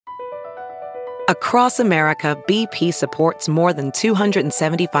Across America, BP supports more than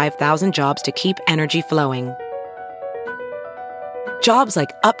 275,000 jobs to keep energy flowing. Jobs like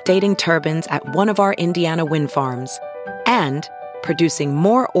updating turbines at one of our Indiana wind farms and producing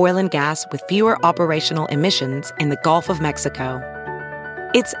more oil and gas with fewer operational emissions in the Gulf of Mexico.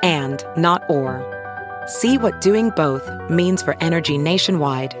 It's and, not or. See what doing both means for energy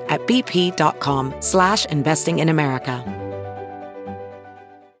nationwide at bp.com/investing in America.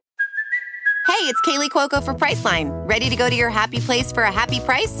 Hey, it's Kaylee Cuoco for Priceline. Ready to go to your happy place for a happy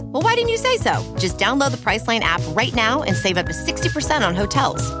price? Well, why didn't you say so? Just download the Priceline app right now and save up to 60% on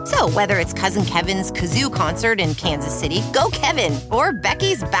hotels. So whether it's Cousin Kevin's Kazoo Concert in Kansas City, go Kevin, or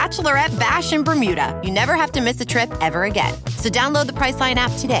Becky's Bachelorette Bash in Bermuda, you never have to miss a trip ever again. So download the Priceline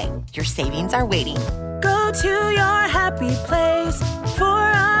app today. Your savings are waiting. Go to your happy place for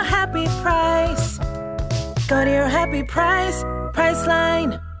a happy price. Go to your happy price,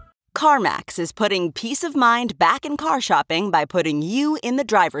 Priceline. CarMax is putting peace of mind back in car shopping by putting you in the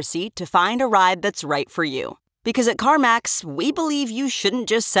driver's seat to find a ride that's right for you. Because at CarMax, we believe you shouldn't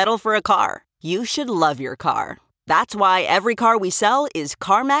just settle for a car. You should love your car. That's why every car we sell is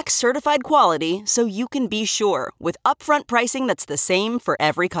CarMax certified quality, so you can be sure with upfront pricing that's the same for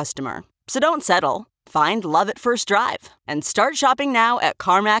every customer. So don't settle. Find love at first drive and start shopping now at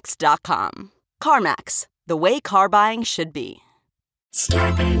CarMax.com. CarMax, the way car buying should be.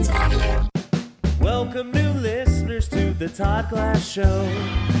 Scarpins Avenue. Welcome new listeners to the Todd Glass Show.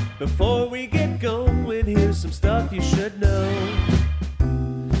 Before we get going, here's some stuff you should know.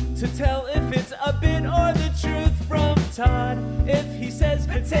 To tell if it's a bit or the truth from Todd. If he says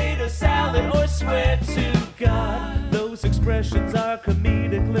potato salad or swear to God. Those expressions are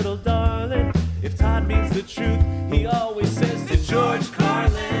comedic, little darling. If Todd means the truth, he always says to George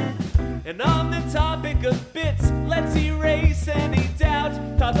Carlin. And on the topic of bits, let's erase any doubt.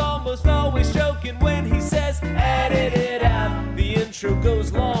 Todd's almost always joking when he says, edit it out. The intro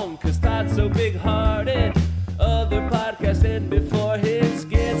goes long, cause Todd's so big-hearted. Other podcasts end before his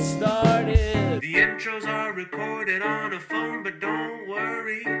gets started. The intros are recorded on a phone, but don't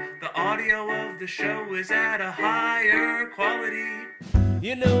worry. The audio of the show is at a higher quality.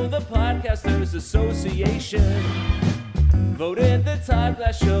 You know the Podcasters Association voted the Todd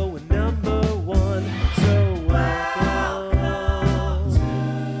Glass Show #1. So welcome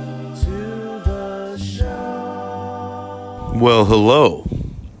to the show. Well, hello.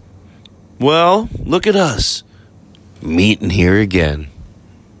 Well, look at us. Meeting here again.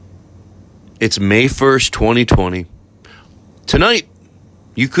 It's May 1st, 2020. Tonight,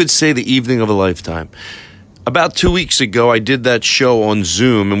 you could say the evening of a lifetime. About 2 weeks ago, I did that show on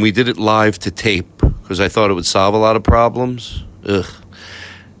Zoom, and we did it live to tape because I thought it would solve a lot of problems.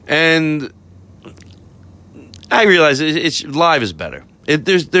 And I realized it's live is better.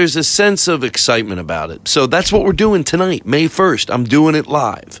 There's a sense of excitement about it. So that's what we're doing tonight, May 1st. I'm doing it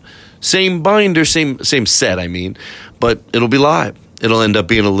live. Same binder, same set, I mean, but it'll be live. It'll end up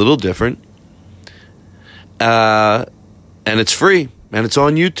being a little different. And it's free, and it's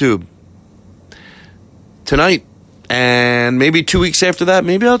on YouTube. Tonight, and maybe 2 weeks after that,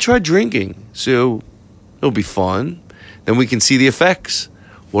 maybe I'll try drinking. So it'll be fun. Then we can see the effects.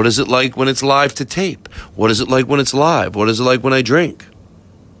 What is it like when it's live to tape? What is it like when it's live? What is it like when I drink?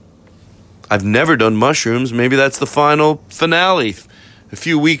 I've never done mushrooms. Maybe that's the final finale. A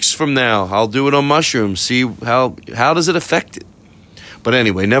few weeks from now, I'll do it on mushrooms. See how does it affect it? But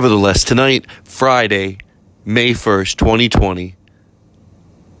anyway, nevertheless, tonight, Friday, May 1st, 2020,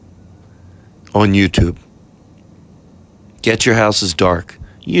 on YouTube. Get your houses dark.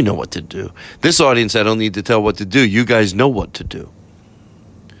 You know what to do. This audience, I don't need to tell what to do. You guys know what to do.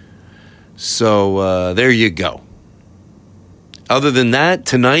 So there you go. Other than that,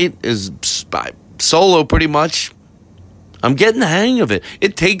 tonight is solo pretty much. I'm getting the hang of it.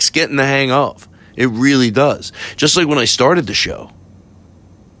 It takes getting the hang of. It really does. Just like when I started the show.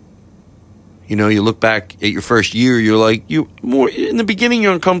 You know, you look back at your first year, you're like, in the beginning,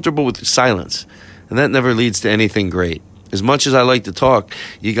 you're uncomfortable with silence. And that never leads to anything great. As much as I like to talk,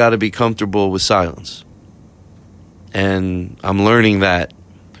 you got to be comfortable with silence. And I'm learning that.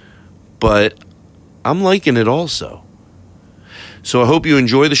 But I'm liking it also. So I hope you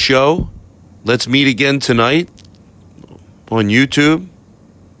enjoy the show. Let's meet again tonight on YouTube.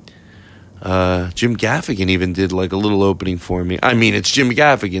 Jim Gaffigan even did like a little opening for me. I mean, it's Jim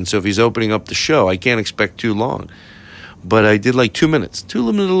Gaffigan, so if he's opening up the show, I can't expect too long. But I did like 2 minutes.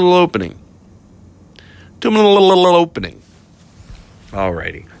 2-minute little opening. 2-minute little opening.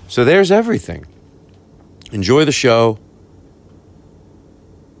 Alrighty. So there's everything. Enjoy the show.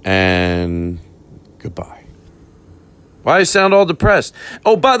 And goodbye. Why I sound all depressed?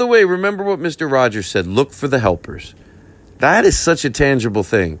 Oh, by the way, remember what Mr. Rogers said. Look for the helpers. That is such a tangible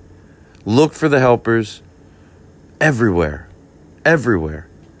thing. Look for the helpers everywhere. Everywhere.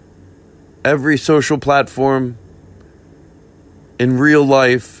 Every social platform, in real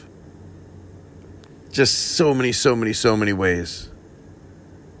life, just so many ways.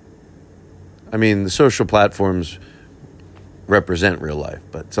 I mean, the social platforms represent real life,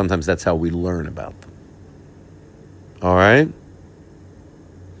 but sometimes that's how we learn about them. All right?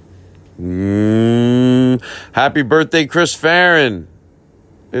 Happy birthday, Chris Farron.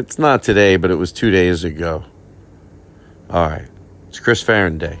 It's not today, but it was 2 days ago. All right. It's Chris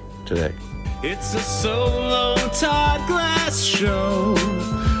Farron Day today. It's a solo Todd Glass show.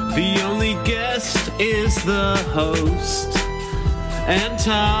 The only guest is the host, and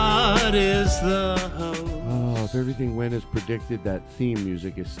Todd is the host. Oh, if everything went as predicted, that theme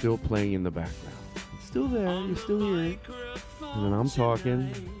music is still playing in the background. It's still there. You still hear it. And then I'm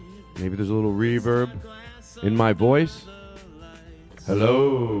talking. Maybe there's a little reverb in my voice.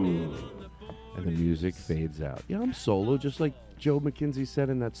 Hello. And the music fades out. Yeah, I'm solo, just like Joe McKenzie said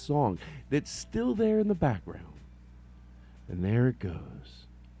in that song. That's still there in the background. And there it goes.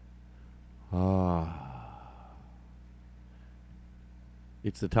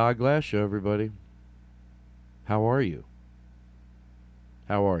 It's the Todd Glass Show, everybody. How are you?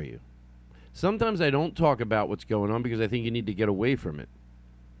 How are you? Sometimes I don't talk about what's going on because I think you need to get away from it.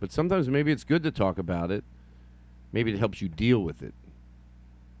 But sometimes maybe it's good to talk about it. Maybe it helps you deal with it.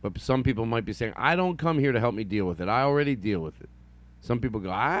 But some people might be saying, I don't come here to help me deal with it. I already deal with it. Some people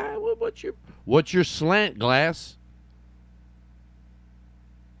go, what's your slant, Glass?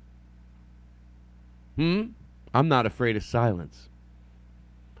 I'm not afraid of silence.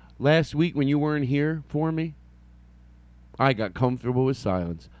 Last week when you weren't here for me, I got comfortable with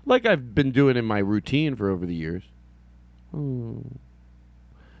silence. Like I've been doing in my routine for over the years. Anyway.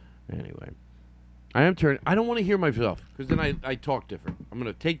 I don't want to hear myself, because then I talk different. I'm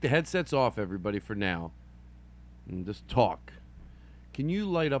going to take the headsets off, everybody, for now, and just talk. Can you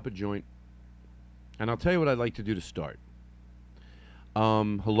light up a joint? And I'll tell you what I'd like to do to start.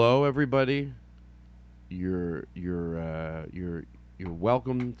 Hello, everybody. You're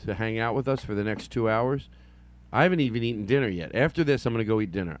welcome to hang out with us for the next 2 hours. I haven't even eaten dinner yet. After this, I'm going to go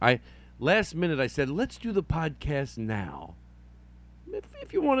eat dinner. Last minute, I said, let's do the podcast now.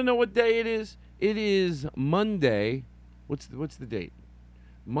 If you want to know what day it is Monday. What's the date?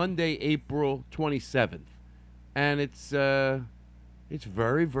 Monday, April 27th. And it's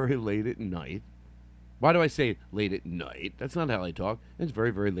very, very late at night. Why do I say late at night? That's not how I talk. It's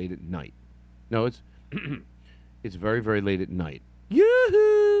very, very late at night. No, it's it's very, very late at night.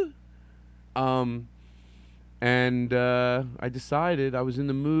 Yoo-hoo! And I decided I was in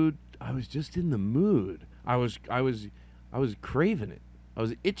the mood. I was just in the mood. I was craving it. I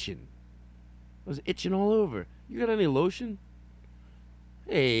was itching. I was itching all over. You got any lotion?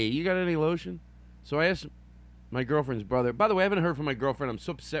 Hey, you got any lotion? So I asked my girlfriend's brother. By the way, I haven't heard from my girlfriend. I'm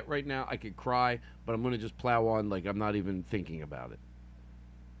so upset right now. I could cry, but I'm going to just plow on like I'm not even thinking about it.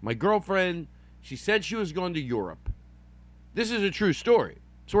 My girlfriend, she said she was going to Europe. This is a true story.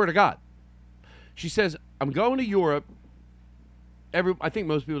 Swear to God. She says, I'm going to Europe. I think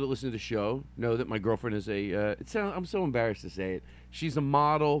most people that listen to the show know that my girlfriend is I'm so embarrassed to say it. She's a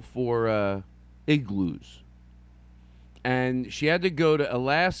model for Igloos. And she had to go to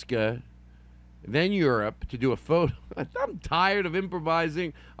Alaska, then Europe, to do a photo. I'm tired of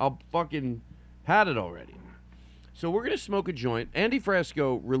improvising. I'll fucking had it already. So we're going to smoke a joint. Andy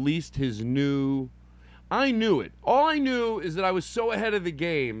Frasco released his new... I knew it. All I knew is that I was so ahead of the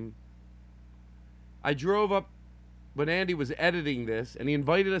game. I drove up when Andy was editing this, and he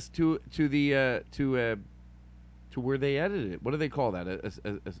invited us to where they edited it. What do they call that?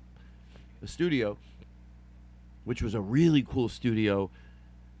 A studio, which was a really cool studio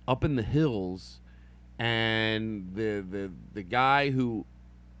up in the hills, and the guy who,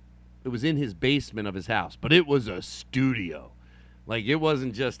 it was in his basement of his house, but it was a studio. Like, it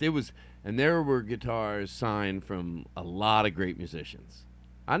wasn't just, it was, and there were guitars signed from a lot of great musicians.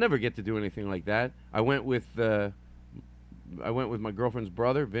 I never get to do anything like that. I went with my girlfriend's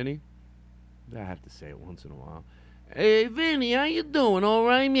brother, Vinny. I have to say it once in a while. Hey, Vinny, how you doing? All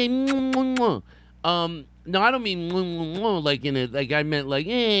right? No, I don't mean like in it. Like I meant like,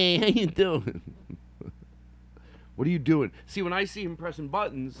 hey, how you doing? What are you doing? See, when I see him pressing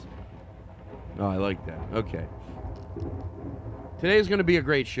buttons, oh, I like that. Okay. Today's going to be a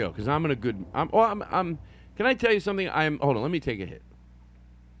great show because I'm in a good. Can I tell you something? Hold on. Let me take a hit.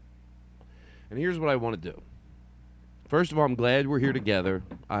 And here's what I want to do. First of all, I'm glad we're here together.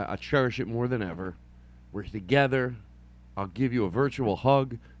 I cherish it more than ever. We're together. I'll give you a virtual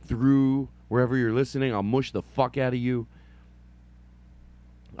hug through wherever you're listening. I'll mush the fuck out of you.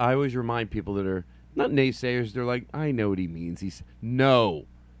 I always remind people that are not naysayers. They're like, I know what he means. No,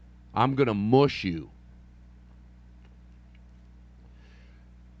 I'm going to mush you.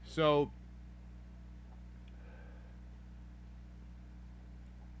 So,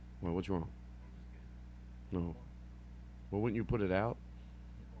 well, what's wrong? No. Well, wouldn't you put it out?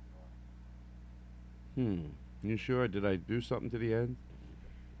 You sure? Did I do something to the end?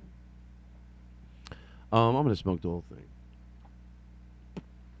 I'm going to smoke the whole thing.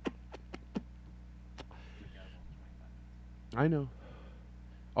 I know.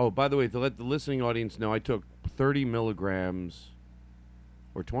 Oh, by the way, to let the listening audience know, I took 30 milligrams,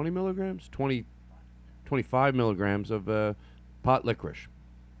 or 20 milligrams? 25 milligrams of pot licorice.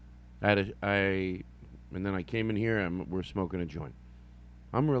 And then I came in here and we're smoking a joint.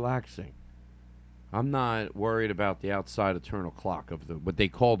 I'm relaxing. I'm not worried about the outside eternal clock of what they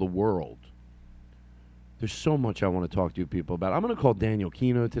call the world. There's so much I want to talk to you people about. I'm going to call Daniel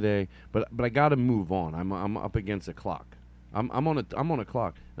Kino today, but I got to move on. I'm up against a clock. I'm on a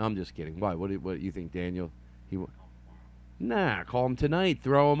clock. No, I'm just kidding. Why? What do you think, Daniel? Nah, call him tonight.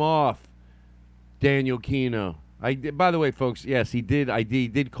 Throw him off. Daniel Kino. By the way, folks, yes, he did. He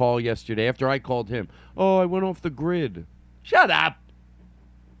did call yesterday after I called him. Oh, I went off the grid. Shut up.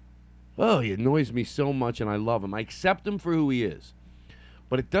 Oh, he annoys me so much, and I love him. I accept him for who he is.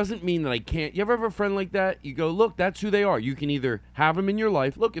 But it doesn't mean that I can't. You ever have a friend like that? You go, look, that's who they are. You can either have them in your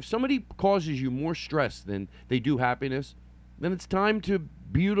life. Look, if somebody causes you more stress than they do happiness, then it's time to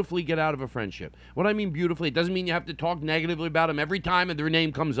beautifully get out of a friendship. What I mean beautifully, it doesn't mean you have to talk negatively about them every time their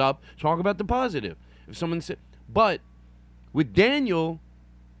name comes up. Talk about the positive. If someone said, but with Daniel,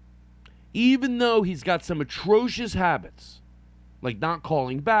 even though he's got some atrocious habits, like not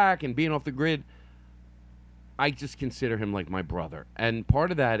calling back and being off the grid, I just consider him like my brother. And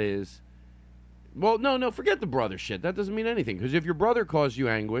part of that is, well, no, forget the brother shit. That doesn't mean anything. Because if your brother caused you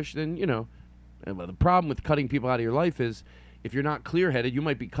anguish, then, the problem with cutting people out of your life is if you're not clear-headed, you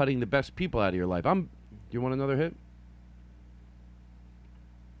might be cutting the best people out of your life. You want another hit?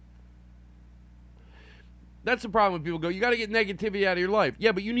 That's the problem when people go, you got to get negativity out of your life.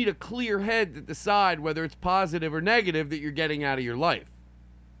 Yeah, but you need a clear head to decide whether it's positive or negative that you're getting out of your life.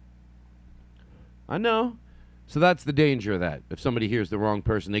 I know. So that's the danger of that. If somebody hears the wrong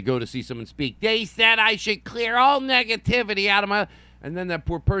person, they go to see someone speak. They said I should clear all negativity out of my... And then that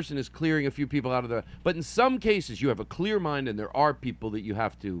poor person is clearing a few people out of the... But in some cases, you have a clear mind, and there are people that you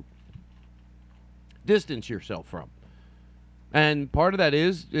have to distance yourself from. And part of that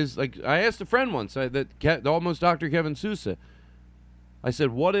is like, I asked a friend once, almost Dr. Kevin Sousa. I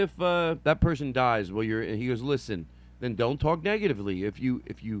said, what if that person dies? Well, he goes, listen, then don't talk negatively. If you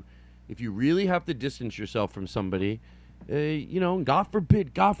really have to distance yourself from somebody, God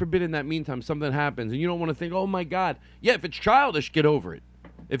forbid in that meantime something happens, and you don't want to think, oh my God. Yeah, if it's childish, get over it.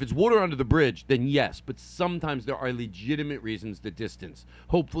 If it's water under the bridge, then yes. But sometimes there are legitimate reasons to distance.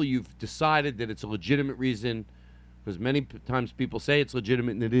 Hopefully you've decided that it's a legitimate reason. Because many times people say it's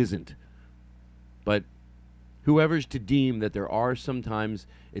legitimate and it isn't. But whoever's to deem that there are sometimes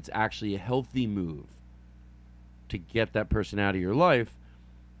it's actually a healthy move to get that person out of your life,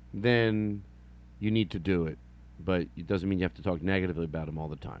 then you need to do it. But it doesn't mean you have to talk negatively about them all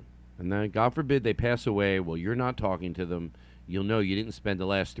the time. And then, God forbid, they pass away. Well, you're not talking to them. You'll know you didn't spend the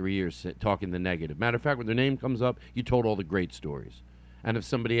last 3 years talking the negative. Matter of fact, when their name comes up, you told all the great stories. And if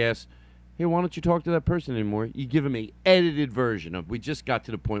somebody asks, hey, why don't you talk to that person anymore? You give them a edited version of, we just got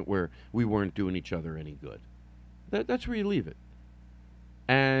to the point where we weren't doing each other any good. That's where you leave it.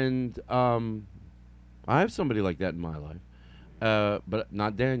 And I have somebody like that in my life, but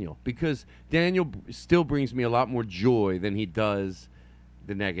not Daniel. Because Daniel still brings me a lot more joy than he does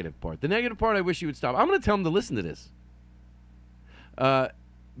the negative part. The negative part, I wish he would stop. I'm going to tell him to listen to this. But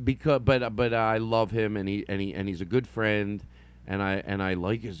I love him, and he's a good friend. And I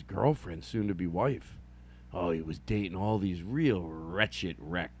like his girlfriend, soon-to-be wife. Oh, he was dating all these real wretched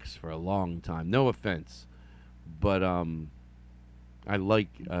wrecks for a long time. No offense. But I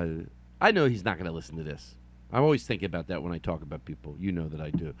know he's not going to listen to this. I always think about that when I talk about people. You know that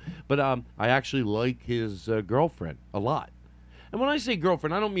I do. But I actually like his girlfriend a lot. And when I say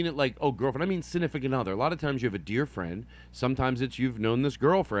girlfriend, I don't mean it like, oh, girlfriend. I mean significant other. A lot of times you have a dear friend. Sometimes it's you've known this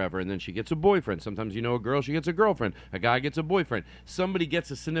girl forever, and then she gets a boyfriend. Sometimes you know a girl, she gets a girlfriend. A guy gets a boyfriend. Somebody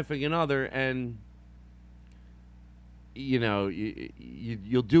gets a significant other, and,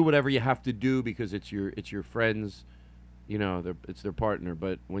 you'll do whatever you have to do because it's your friends. It's their partner.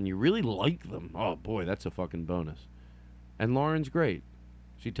 But when you really like them, oh, boy, that's a fucking bonus. And Lauren's great.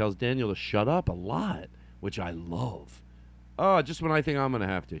 She tells Daniel to shut up a lot, which I love. Oh, just when I think I'm going to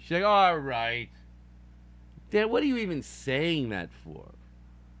have to. She's like, all right. Dad, what are you even saying that for?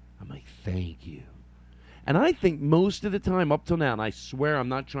 I'm like, thank you. And I think most of the time up till now, and I swear I'm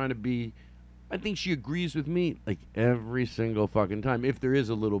not trying to be, I think she agrees with me like every single fucking time, if there is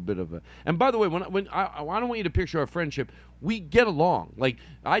a little bit of a. And by the way, when I don't want you to picture our friendship, we get along. Like,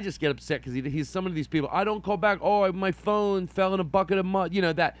 I just get upset because he's some of these people. I don't call back. Oh, my phone fell in a bucket of mud. You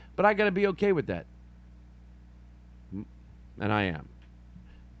know, that. But I got to be okay with that. And I am.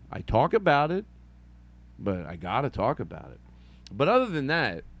 I talk about it, but I got to talk about it. But other than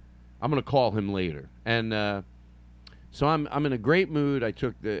that, I'm going to call him later. And so I'm in a great mood. I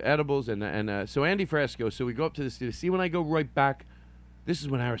took the edibles. And so Andy Fresco, so we go up to the studio. See, when I go right back, this is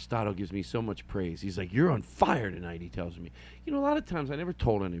when Aristotle gives me so much praise. He's like, you're on fire tonight, he tells me. You know, a lot of times I never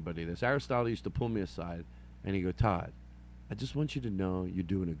told anybody this. Aristotle used to pull me aside, and he'd go, Todd, I just want you to know you're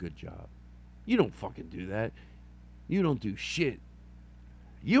doing a good job. You don't fucking do that. You don't do shit.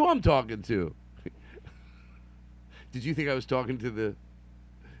 You I'm talking to. Did you think I was talking to the...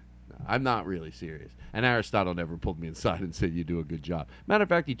 No, I'm not really serious. And Aristotle never pulled me inside and said, you do a good job. Matter of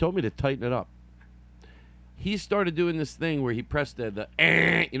fact, he told me to tighten it up. He started doing this thing where he pressed the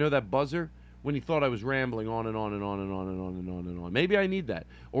you know, that buzzer? When he thought I was rambling on and on and on and on and on and on and on. Maybe I need that.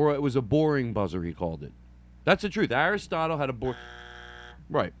 Or it was a boring buzzer, he called it. That's the truth. Aristotle had a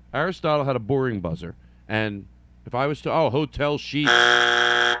Right. Aristotle had a boring buzzer. And if I was to, hotel sheet,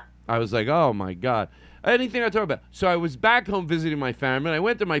 I was like, oh, my God. Anything I talk about. So I was back home visiting my family, and I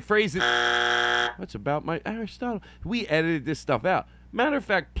went to my phrases. What's about my Aristotle? We edited this stuff out. Matter of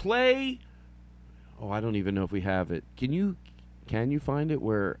fact, play. Oh, I don't even know if we have it. Can you find it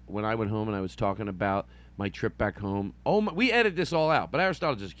where when I went home and I was talking about my trip back home? Oh, we edited this all out, but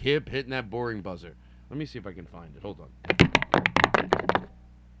Aristotle just kept hitting that boring buzzer. Let me see if I can find it. Hold on.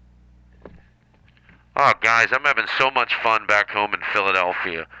 Oh, guys, I'm having so much fun back home in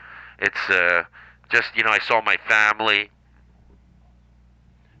Philadelphia. It's just, you know, I saw my family,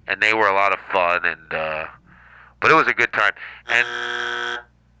 and they were a lot of fun, and but it was a good time. And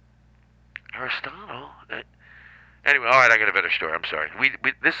Aristotle. Anyway, all right, I got a better story. I'm sorry.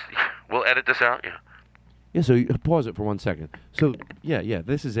 We'll edit this out. Yeah. Yeah. So pause it for 1 second. So yeah.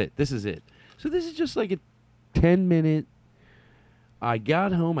 This is it. So this is just like a 10-minute. I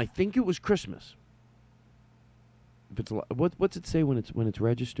got home. I think it was Christmas. If it's what's it say when it's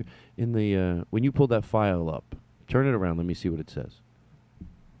registered in the when you pull that file up? Turn it around. Let me see what it says.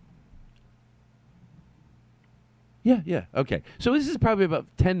 Yeah. Okay. So this is probably about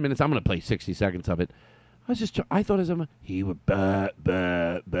 10 minutes. I'm going to play 60 seconds of it. I thought he was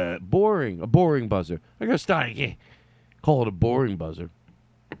boring. A boring buzzer. I got to start again. Call it a boring buzzer.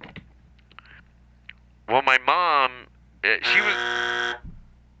 Well, my mom, she was...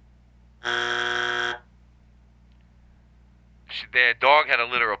 Their dog had a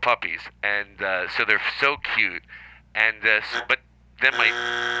litter of puppies, and so they're so cute. And but then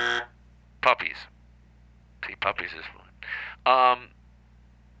my puppies... See, puppies is fun.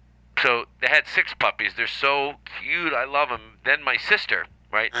 So they had 6 puppies. They're so cute. I love them. Then my sister,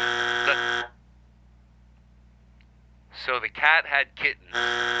 right? So the cat had kittens.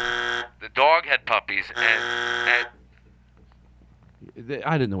 The dog had puppies, and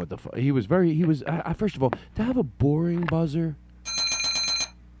I didn't know what the fuck. He was first of all, to have a boring buzzer,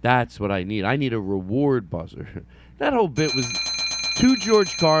 that's what I need. I need a reward buzzer. That whole bit was to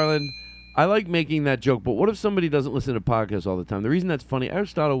George Carlin. I like making that joke, but what if somebody doesn't listen to podcasts all the time? The reason that's funny,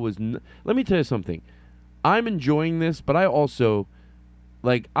 Aristotle was... let me tell you something. I'm enjoying this, but I also...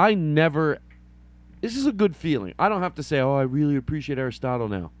 I never... This is a good feeling. I don't have to say, I really appreciate Aristotle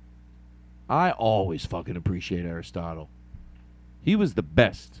now. I always fucking appreciate Aristotle. He was the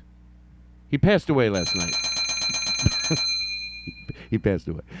best. He passed away last night. He passed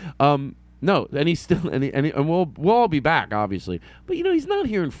away. No, and he's still, and we'll all be back, obviously. But he's not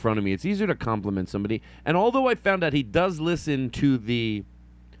here in front of me. It's easier to compliment somebody. And although I found out he does listen to the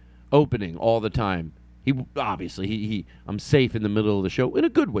opening all the time, I'm safe in the middle of the show in a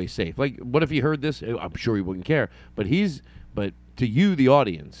good way. Safe. Like, what if he heard this? I'm sure he wouldn't care. But to you, the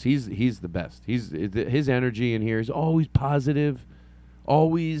audience, he's the best. His energy in here is always positive,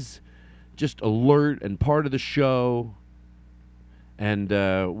 always just alert and part of the show. And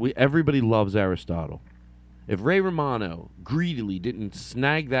everybody loves Aristotle. If Ray Romano greedily didn't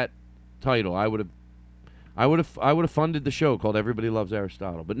snag that title, I would have funded the show called Everybody Loves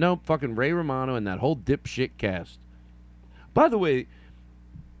Aristotle. But no, fucking Ray Romano and that whole dipshit cast. By the way,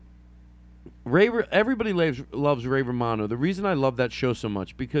 everybody loves Ray Romano. The reason I love that show so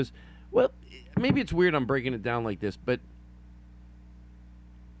much because, well, maybe it's weird I'm breaking it down like this, but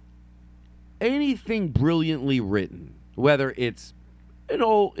anything brilliantly written whether it's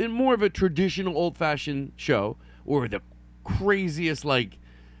in more of a traditional old-fashioned show or the craziest like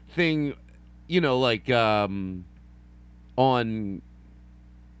thing, like on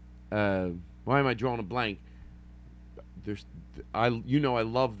why am I drawing a blank? I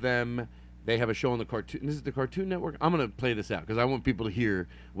love them. They have a show on the Cartoon. This is the Cartoon Network. I'm going to play this out because I want people to hear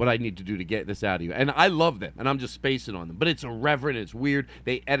what I need to do to get this out of you. And I love them, and I'm just spacing on them. But it's irreverent. It's weird.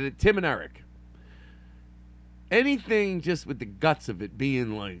 They edited Tim and Eric. Anything just with the guts of it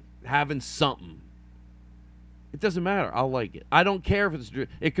being like having something. It doesn't matter. I'll like it. I don't care if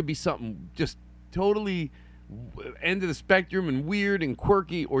it could be something just totally end of the spectrum and weird and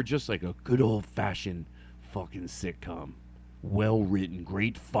quirky, or just like a good old-fashioned fucking sitcom. Well-written,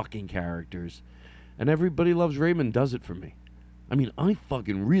 great fucking characters. And Everybody Loves Raymond does it for me. I mean, I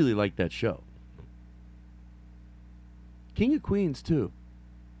fucking really like that show. King of Queens, too.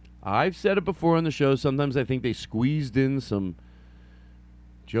 I've said it before on the show. Sometimes I think they squeezed in some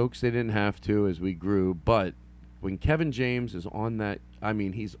jokes they didn't have to as we grew. But when Kevin James is on that, I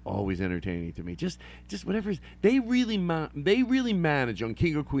mean, he's always entertaining to me. Just whatever. They really manage on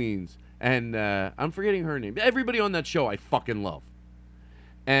King of Queens. And I'm forgetting her name. Everybody on that show I fucking love.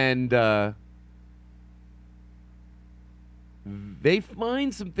 And they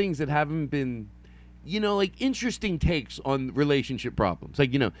find some things that haven't been, like interesting takes on relationship problems.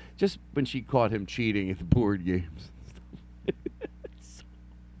 Like, just when she caught him cheating at the board games.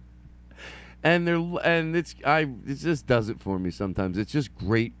 And it just does it for me sometimes. It's just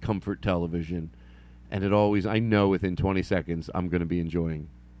great comfort television. And I know within 20 seconds I'm going to be enjoying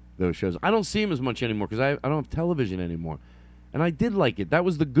those shows. I don't see them as much anymore because I don't have television anymore. And I did like it. That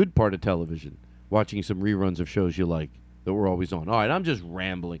was the good part of television, watching some reruns of shows you like that were always on. All right, I'm just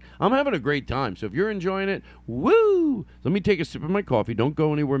rambling. I'm having a great time. So if you're enjoying it, woo! Let me take a sip of my coffee. Don't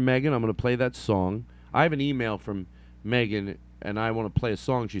go anywhere, Megan. I'm going to play that song. I have an email from Megan, and I want to play a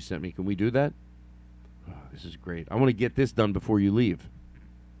song she sent me. Can we do that? Oh, this is great. I want to get this done before you leave.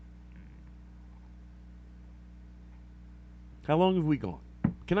 How long have we gone?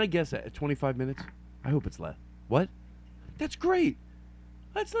 Can I guess at 25 minutes? I hope it's less. What? That's great.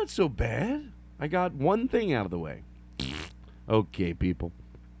 That's not so bad. I got one thing out of the way. Okay, people.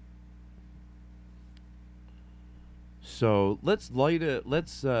 So let's light a.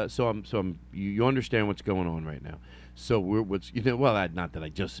 Let's. You understand what's going on right now. So not that I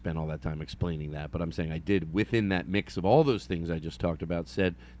just spent all that time explaining that, but I'm saying I did within that mix of all those things I just talked about.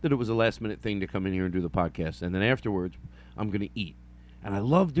 Said that it was a last minute thing to come in here and do the podcast, and then afterwards I'm going to eat. And I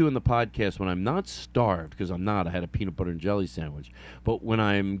love doing the podcast when I'm not starved, because I'm not. I had a peanut butter and jelly sandwich. But when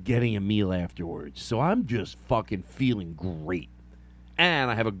I'm getting a meal afterwards. So I'm just fucking feeling great.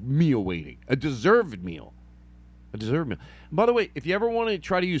 And I have a meal waiting. A deserved meal. And by the way, if you ever want to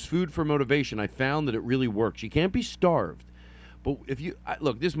try to use food for motivation, I found that it really works. You can't be starved. But if you...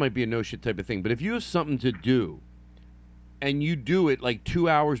 Look, this might be a no-shit type of thing. But if you have something to do, and you do it like 2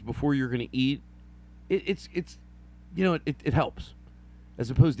 hours before you're going to eat, it helps. As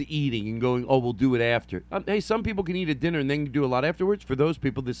opposed to eating and going, oh, we'll do it after. Hey, some people can eat at dinner and then do a lot afterwards. For those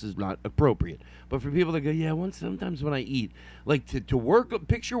people, this is not appropriate. But for people that go, yeah, sometimes when I eat, like to work,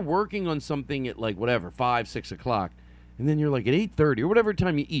 picture working on something at like whatever, 5, 6 o'clock, and then you're like at 8:30 or whatever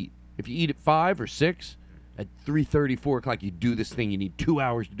time you eat. If you eat at 5 or 6, at 3:30, 4 o'clock, you do this thing. You need 2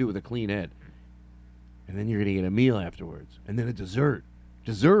 hours to do it with a clean head. And then you're going to get a meal afterwards. And then a dessert.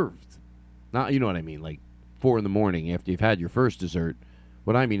 Deserved. Not, you know what I mean, like 4 in the morning after you've had your first dessert.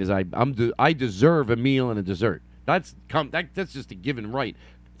 What I mean is I deserve a meal and a dessert. That's just a given right.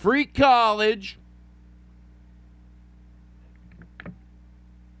 Free college.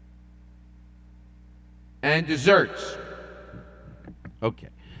 And desserts. Okay.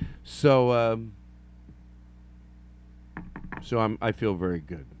 So I feel very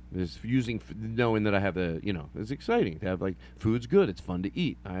good. Knowing that I have it's exciting to have, like, food's good. It's fun to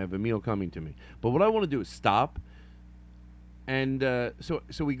eat. I have a meal coming to me. But what I want to do is stop. And so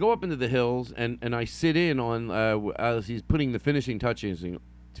we go up into the hills, and I sit in on as he's putting the finishing touches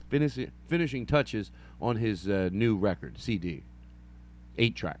on his new record, CD,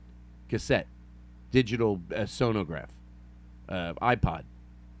 8-track, cassette, digital sonograph, iPod,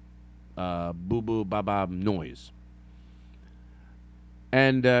 boo boo ba ba noise.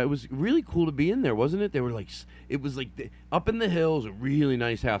 And it was really cool to be in there, wasn't it? It was like up in the hills, a really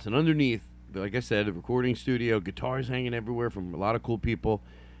nice house, and underneath, like I said, a recording studio, guitars hanging everywhere from a lot of cool people,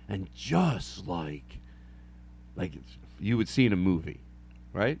 and just like you would see in a movie,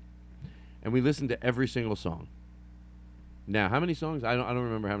 right? And we listened to every single song. Now, how many songs? I don't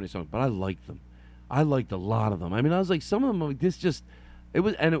remember how many songs, but I liked them. I liked a lot of them. I mean, I was like, some of them, like, this just, it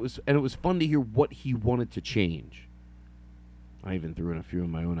was fun to hear what he wanted to change. I even threw in a few of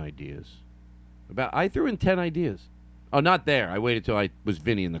my own ideas. I threw in 10 ideas. Oh, not there. I waited till I was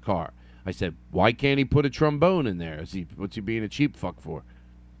Vinny in the car. I said, why can't he put a trombone in there? What's he being a cheap fuck for?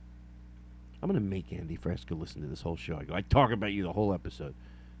 I'm going to make Andy Fresco listen to this whole show. I talk about you the whole episode.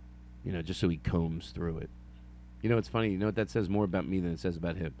 Just so he combs through it. It's funny. You know what? That says more about me than it says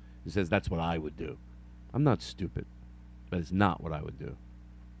about him. It says that's what I would do. I'm not stupid, but it's not what I would do.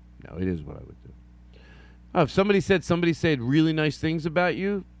 No, it is what I would do. Oh, if somebody said really nice things about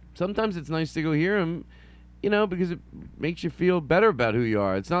you, sometimes it's nice to go hear them, because it makes you feel better about who you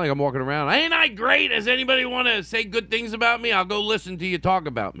are. It's not like I'm walking around, ain't I great? Does anybody want to say good things about me? I'll go listen to you talk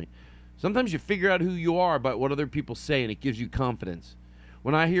about me. Sometimes you figure out who you are by what other people say, and it gives you confidence.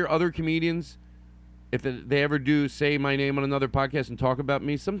 When I hear other comedians, if they ever do say my name on another podcast and talk about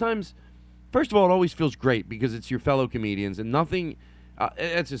me, sometimes, first of all, it always feels great because it's your fellow comedians, and nothing,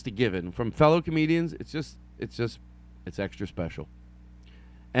 it's just a given. From fellow comedians, it's extra special.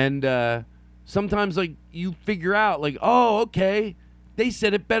 And sometimes, like, you figure out, like, oh, okay, they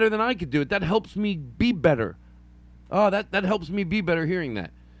said it better than I could do it. That helps me be better. Oh, that helps me be better hearing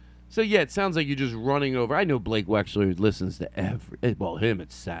that. So, yeah, it sounds like you're just running over. I know Blake Wexler listens to him,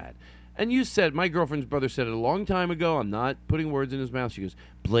 it's sad. And you said, my girlfriend's brother said it a long time ago. I'm not putting words in his mouth. She goes,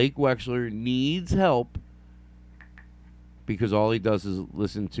 Blake Wexler needs help because all he does is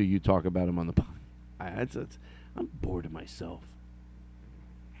listen to you talk about him on the podcast. I'm bored of myself.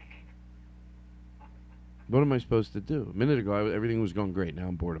 What am I supposed to do? A minute ago, everything was going great. Now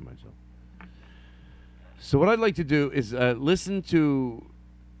I'm bored of myself. So what I'd like to do is listen to...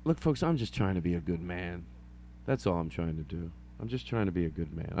 Look, folks, I'm just trying to be a good man. That's all I'm trying to do. I'm just trying to be a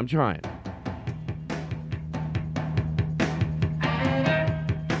good man. I'm trying.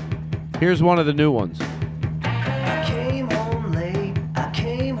 Here's one of the new ones. I came home late, I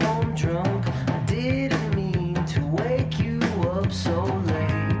came home drunk. I didn't mean to wake you up so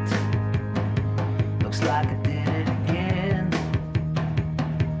late. Looks like I did it again.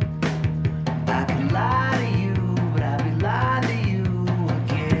 I could lie to you, but I'd be lying to you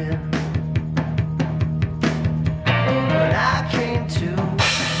again. When I came to,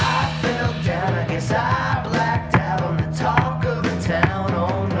 I fell down. I guess I blacked out on the talk of the town.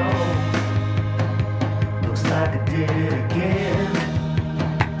 Oh no, looks like I did it again.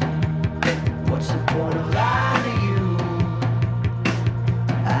 What's the point of lying to you?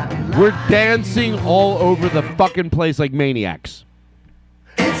 I'd be lying. We're dancing all over the fucking place like maniacs.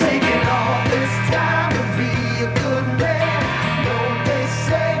 It's taking all this time to be a good man. Know what they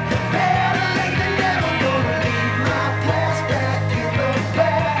say, better late than never. Gonna leave my past back in the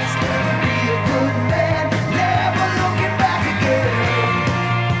past. Be a good man, never looking back again.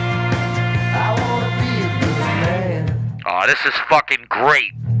 I wanna be a good man. Oh, this is fucking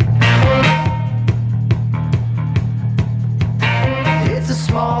great. It's a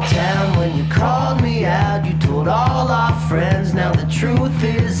small town. When you called me out, you told all our friends. Now the truth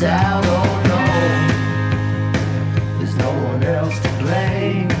is out. Oh no, there's no one else to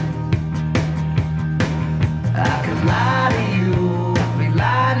blame. I could lie to you, be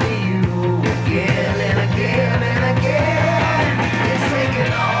lying to you again and again and again. It's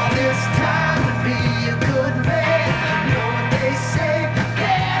taking all this time to be a good man. You know what they say,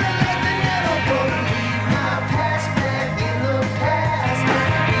 better late than never. Gonna leave my past back in the past.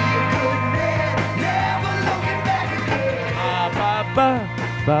 Be a good man, never looking back again.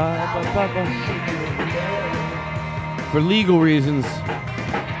 For legal reasons.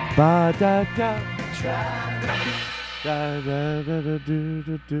 Ba da da. Da, da, da, da, do,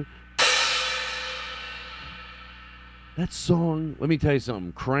 do, do. That song, let me tell you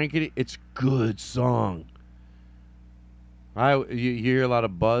something. Crank It, it's good song. You hear a lot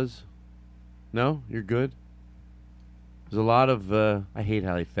of buzz? No? You're good? There's a lot of, I hate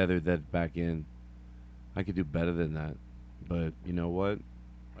how they feathered that back in. I could do better than that. But you know what?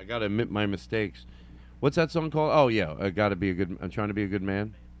 I gotta admit my mistakes. What's that song called? Oh, yeah. I'm trying to be a good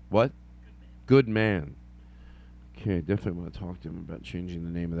man. What? Good man. Okay, definitely want to talk to him about changing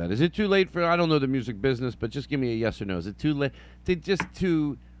the name of that. Is it too late for, I don't know the music business, but just give me a yes or no. Is it too late?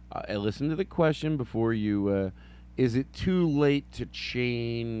 Listen to the question before you, is it too late to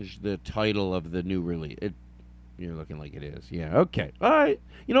change the title of the new release? You're looking like it is. Yeah, okay. All right.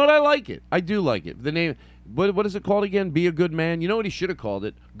 You know what? I like it. I do like it. The name, what is it called again? Be a Good Man? You know what he should have called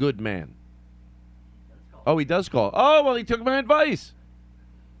it? Good Man. Oh, he does call it. Oh, well, he took my advice.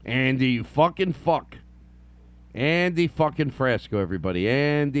 Andy, you fucking fuck. Andy fucking Fresco, everybody.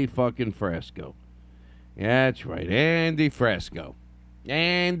 Andy fucking Fresco. Yeah, that's right. Andy Fresco.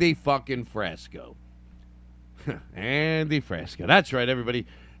 Andy fucking Fresco. Andy Fresco. That's right, everybody.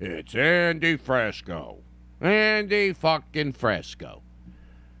 It's Andy Fresco. Andy fucking Fresco.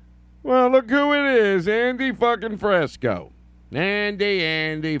 Well, look who it is. Andy fucking Fresco.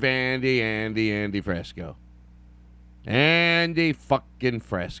 Andy Fresco. Andy fucking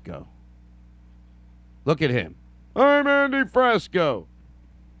Fresco. Look at him. I'm Andy Fresco.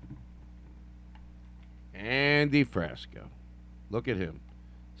 Andy Fresco. Look at him.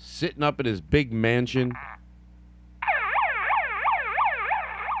 Sitting up in his big mansion.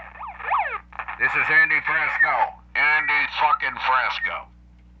 This is Andy Fresco. Andy fucking Fresco.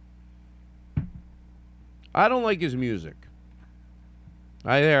 I don't like his music.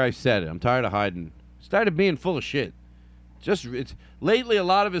 I said it. I'm tired of hiding. Started being full of shit. It's lately a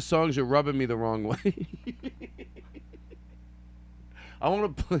lot of his songs are rubbing me the wrong way. I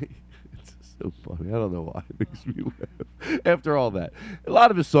want to play. It's so funny. I don't know why it makes me laugh. After all that, a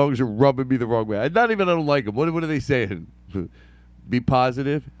lot of his songs are rubbing me the wrong way. Not even I don't like them. What are they saying? Be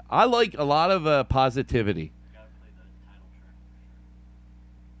positive. I like a lot of positivity.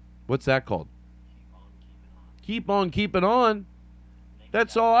 What's that called? Keep on keeping on.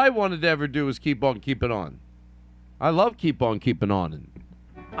 That's all I wanted to ever do was keep on keeping on. I love keep on keeping on.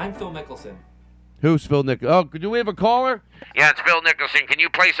 I'm Phil Mickelson. Who's Phil Nicholson? Oh, do we have a caller? Yeah, it's Phil Nicholson. Can you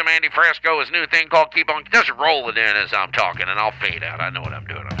play some Andy Fresco, his new thing called Keep On? Just roll it in as I'm talking, and I'll fade out. I know what I'm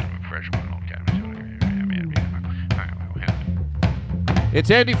doing. I'm doing fresh one all the time. It's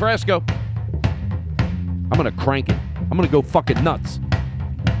Andy Fresco. I'm going to crank it. I'm going to go fucking nuts.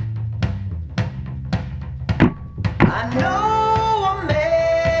 I know a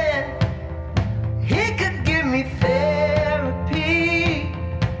man, he could give me therapy.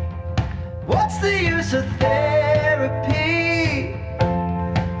 What's the use of therapy?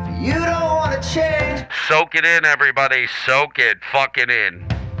 You don't want to change. Soak it in, everybody. Soak it fucking in.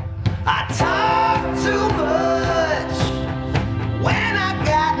 I talk too much when I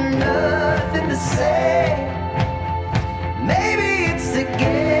got nothing to say. Maybe it's to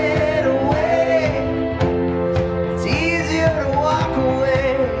get away. It's easier to walk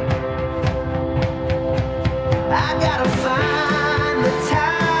away. I gotta find the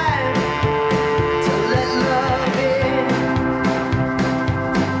time to let love in.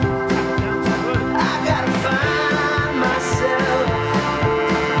 I gotta find myself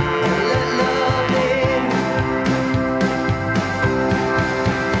and let love in.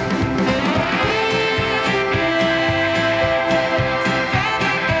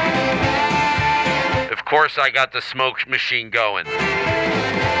 Of course, I got the smoke machine going.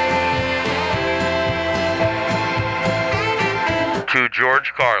 To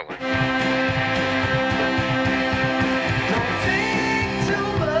George Carlin. Don't think too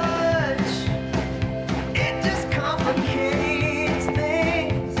much. It just complicates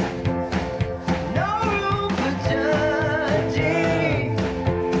things. No room for judging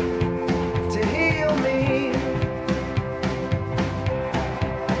to heal me.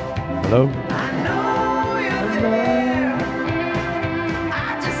 Hello? I know you're there.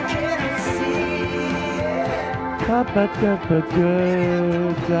 I just can't see it.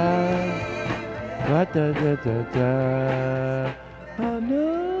 I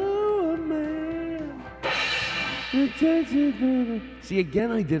know a man. See,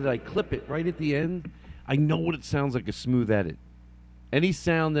 again, I did it. I clip it right at the end. I know what it sounds like, a smooth edit. Any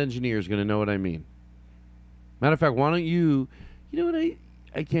sound engineer is going to know what I mean. Matter of fact, why don't you know what,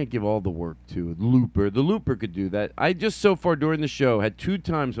 I can't give all the work to Looper. The Looper could do that. I just so far during the show had 2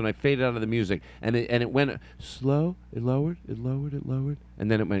 times when I faded out of the music, and it went slow. It lowered,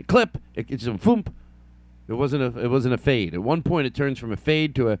 and then it went clip. It's a thump. It wasn't a fade. At one point, it turns from a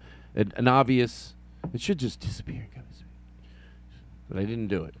fade to an obvious. It should just disappear, guys. But I didn't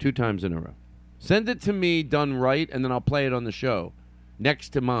do it 2 times in a row. Send it to me done right, and then I'll play it on the show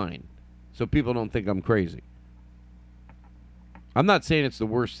next to mine, so people don't think I'm crazy. I'm not saying it's the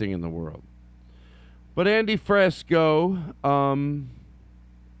worst thing in the world. But Andy Fresco, how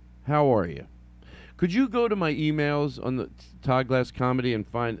are you? Could you go to my emails on the Todd Glass Comedy and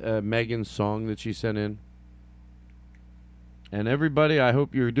find Megan's song that she sent in? And everybody, I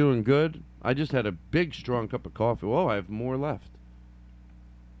hope you're doing good. I just had a big, strong cup of coffee. Oh, I have more left.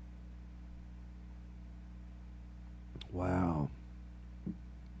 Wow.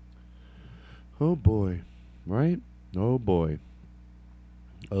 Oh, boy. Right? Oh, boy.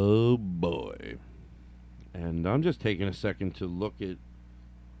 Oh, boy. And I'm just taking a second to look at,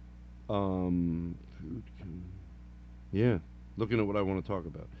 looking at what I want to talk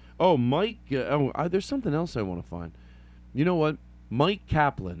about. Oh, Mike, there's something else I want to find. You know what? Mike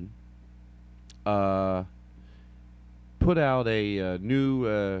Kaplan put out a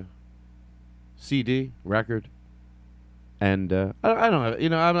new CD record, And I don't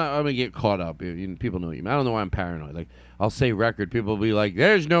know, I'm gonna get caught up. People know you. I don't know why I'm paranoid. Like, I'll say record, people will be like,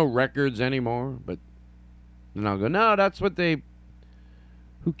 "There's no records anymore," but then I'll go, "No, that's what they."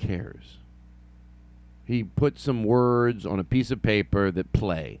 Who cares? He put some words on a piece of paper that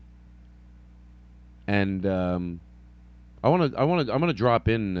play, and I'm gonna drop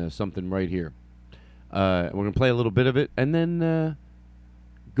in something right here. We're gonna play a little bit of it, and then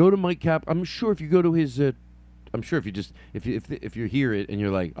go to Mike Cap. I'm sure if you go to his. I'm sure if you hear it and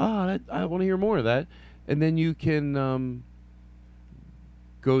you're like, I want to hear more of that, and then you can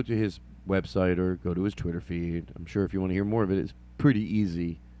go to his website or go to his Twitter feed. I'm sure if you want to hear more of it, it's pretty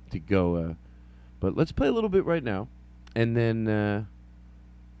easy to go. But let's play a little bit right now, and then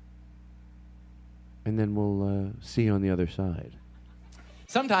we'll see you on the other side.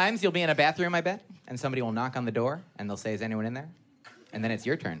 Sometimes you'll be in a bathroom, I bet, and somebody will knock on the door, and they'll say, "Is anyone in there?" And then it's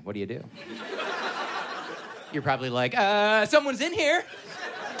your turn. What do you do? You're probably like, someone's in here.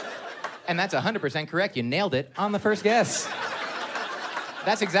 And that's 100% correct. You nailed it on the first guess.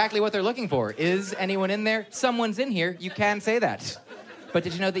 That's exactly what they're looking for. Is anyone in there? Someone's in here. You can say that. But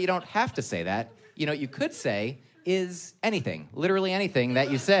did you know that you don't have to say that? You know what you could say is anything. Literally anything that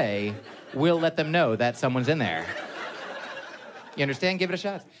you say will let them know that someone's in there. You understand? Give it a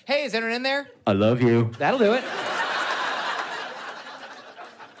shot. Hey, is anyone in there? I love you. That'll do it.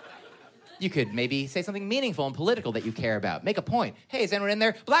 You could maybe say something meaningful and political that you care about. Make a point. Hey, is anyone in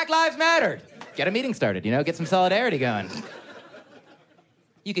there? Black Lives Matter. Get a meeting started, get some solidarity going.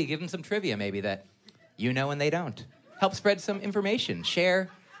 You could give them some trivia maybe that you know and they don't. Help spread some information. Share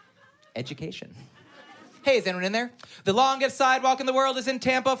education. Hey, is anyone in there? The longest sidewalk in the world is in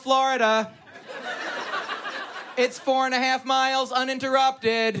Tampa, Florida. It's 4.5 miles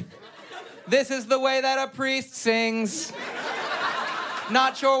uninterrupted. This is the way that a priest sings.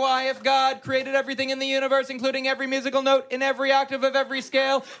 Not sure why, if God created everything in the universe, including every musical note in every octave of every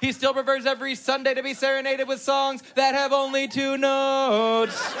scale, he still prefers every Sunday to be serenaded with songs that have only 2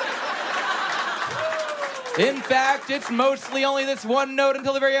 notes. In fact, it's mostly only this one note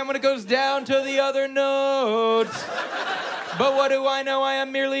until the very end when it goes down to the other note. But what do I know? I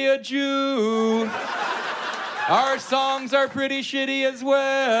am merely a Jew. Our songs are pretty shitty as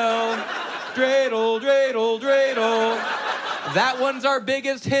well. Dreidel, dreidel, dreidel. That one's our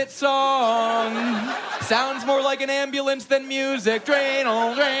biggest hit song. Sounds more like an ambulance than music.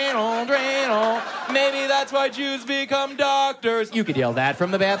 Dreidel, dreidel, dreidel. Maybe that's why Jews become doctors. You could yell that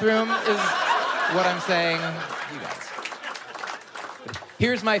from the bathroom, is what I'm saying. You guys.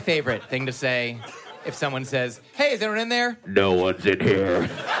 Here's my favorite thing to say if someone says, "Hey, is anyone in there?" No one's in here.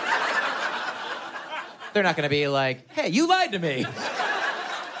 They're not going to be like, "Hey, you lied to me."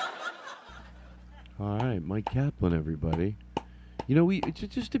 All right, Mike Kaplan, everybody. We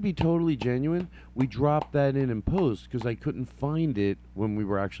just to be totally genuine, we dropped that in post because I couldn't find it when we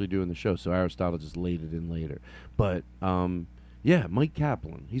were actually doing the show, so Aristotle just laid it in later. But, yeah, Mike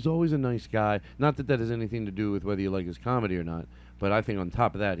Kaplan. He's always a nice guy. Not that has anything to do with whether you like his comedy or not, but I think on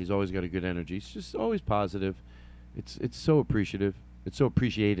top of that, he's always got a good energy. He's just always positive. It's so appreciative. It's so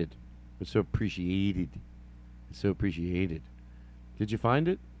appreciated. It's so appreciated. It's so appreciated. Did you find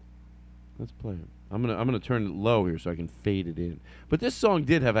it? Let's play it. I'm gonna turn it low here so I can fade it in. But this song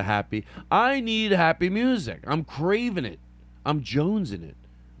did have a happy. I need happy music. I'm craving it. I'm jonesing it.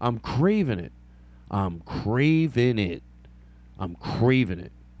 I'm craving it. I'm craving it. I'm craving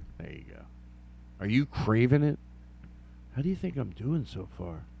it. There you go. Are you craving it? How do you think I'm doing so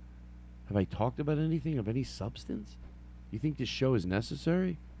far? Have I talked about anything of any substance? You think this show is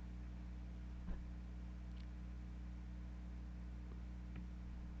necessary?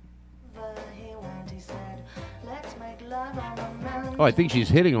 Oh, I think she's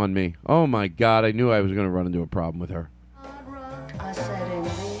hitting on me. Oh, my God. I knew I was going to run into a problem with her.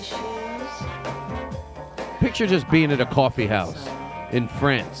 Picture just being at a coffee house in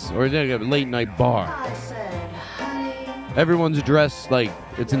France or a late-night bar. Everyone's dressed like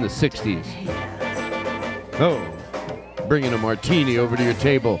it's in the 60s. Oh, bringing a martini over to your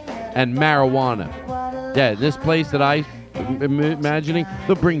table and marijuana. Yeah, this place that I'm imagining,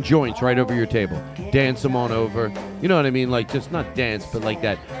 they'll bring joints right over your table. Dance them on over. You know what I mean? Like, just not dance, but like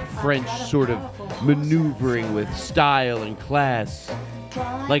that French sort of maneuvering with style and class.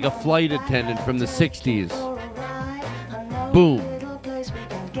 Like a flight attendant from the 60s. Boom.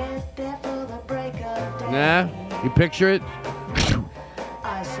 Nah? You picture it?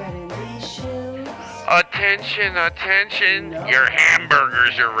 Attention, attention. Your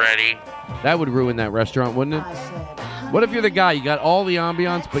hamburgers are ready. That would ruin that restaurant, wouldn't it? What if you're the guy, you got all the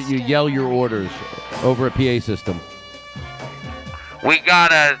ambiance, but you yell your orders over a PA system? We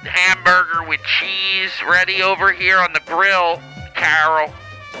got a hamburger with cheese ready over here on the Thrill, Carol,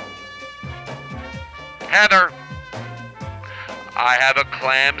 Heather. I have a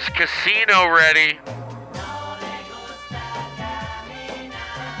Clams Casino ready.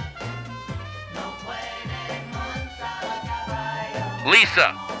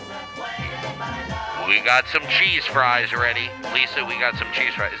 Lisa, we got some cheese fries ready. Lisa, we got some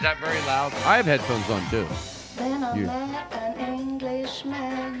cheese fries. Is that very loud? I have headphones on too. Then I You- met an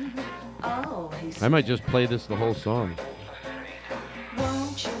Englishman. Oh, he I said, might just play this the whole song.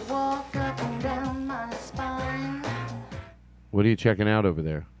 won't you walk up and down my spine? What are you checking out over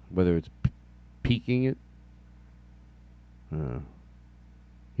there? Whether it's peeking it? You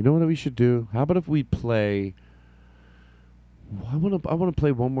know what we should do? How about if we play... I want to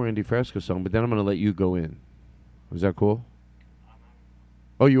play one more Andy Frasco song, but then I'm going to let you go in. Is that cool?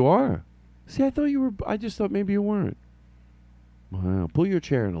 Oh, you are? See, I thought you were... I just thought maybe you weren't. Wow. Pull your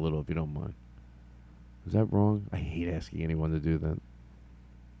chair in a little if you don't mind. Is that wrong? I hate asking anyone to do that.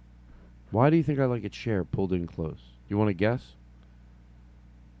 Why do you think I like a chair pulled in close? You want to guess?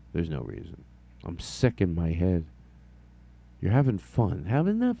 There's no reason. I'm sick in my head. You're having fun.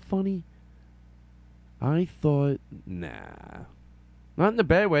 Having that funny? I thought, nah. Not in a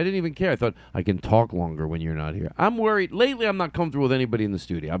bad way. I didn't even care. I thought, I can talk longer when you're not here. I'm worried. Lately, I'm not comfortable with anybody in the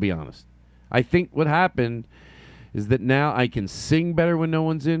studio. I'll be honest. I think what happened is that now I can sing better when no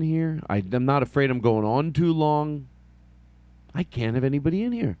one's in here. I'm not afraid I'm going on too long. I can't have anybody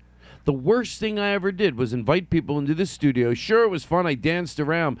in here. The worst thing I ever did was invite people into this studio. Sure, it was fun. I danced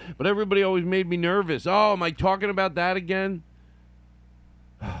around. But everybody always made me nervous. Oh, am I talking about that again?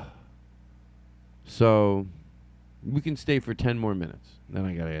 So, we can stay for 10 more minutes. Then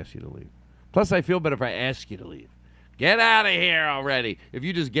I got to ask you to leave. Plus, I feel better if I ask you to leave. Get out of here already. If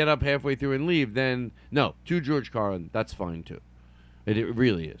you just get up halfway through and leave, then, no, to George Carlin, that's fine too. It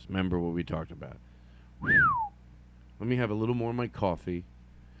really is. Remember what we talked about. Let me have a little more of my coffee.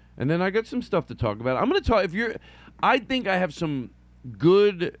 And then I got some stuff to talk about. I'm going to talk, I think I have some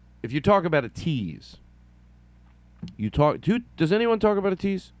good, if you talk about a tease. Does anyone talk about a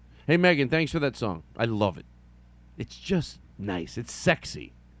tease? Hey, Megan, thanks for that song. I love it. It's just nice. It's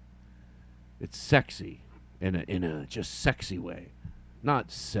sexy. It's sexy in a just sexy way.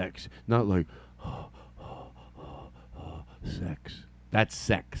 Not sex. Not like, sex. That's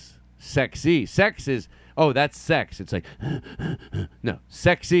sex. Sexy. Sex is, that's sex. It's like, no.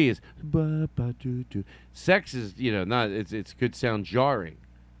 Sexy is, sex is, not, it could sound jarring.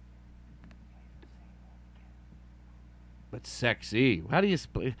 But sexy. How do you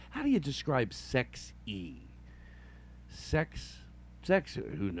describe sexy? Sex,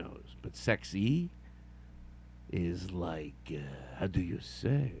 who knows? But sexy is like, how do you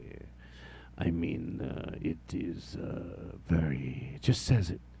say? I mean, it is very, it just says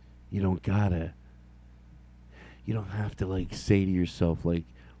it. You don't have to like say to yourself like,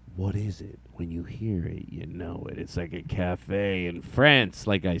 what is it? When you hear it, you know it. It's like a cafe in France,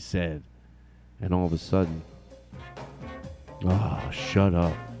 like I said. And all of a sudden, oh, shut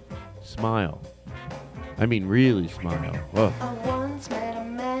up. Smile. I mean, really smile. Oh. I once met a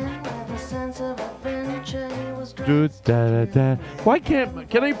man with a sense of adventure. He was Why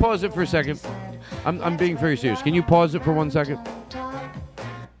can I pause it for a second? I'm being very serious. Can you pause it for 1 second?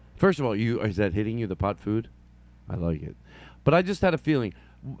 First of all, is that hitting you, the pot food? I like it. But I just had a feeling.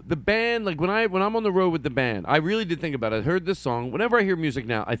 The band, like when I'm on the road with the band, I really did think about it. I heard this song. Whenever I hear music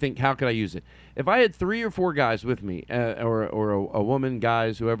now, I think, how could I use it? If I had 3 or 4 guys with me, or a woman,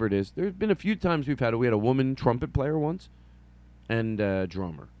 guys, whoever it is, there's been a few times we had a woman trumpet player once, and a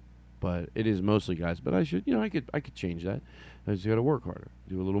drummer, but it is mostly guys. But I should, I could change that. I just got to work harder,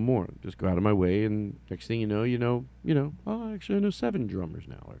 do a little more, just go out of my way, and next thing you know. Oh, actually, I know 7 drummers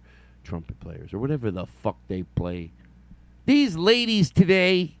now, or trumpet players, or whatever the fuck they play. These ladies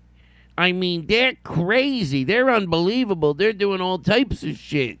today, I mean, they're crazy. They're unbelievable. They're doing all types of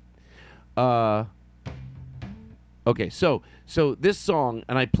shit. Okay, so this song,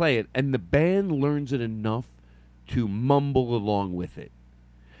 and I play it, and the band learns it enough to mumble along with it.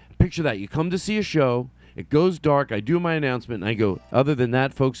 Picture that. You come to see a show, it goes dark, I do my announcement, and I go, other than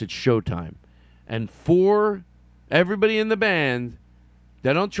that, folks, it's showtime. And for everybody in the band,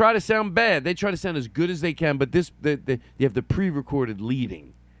 they don't try to sound bad. They try to sound as good as they can, but you have the pre-recorded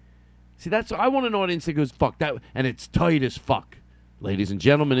leading. See, I want an audience that goes, fuck that, and it's tight as fuck. Ladies and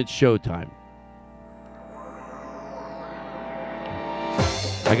gentlemen, it's showtime.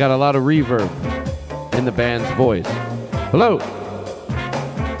 I got a lot of reverb in the band's voice. Hello.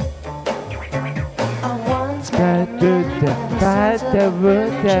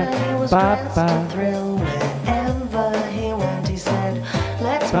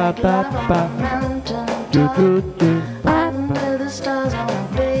 stars on a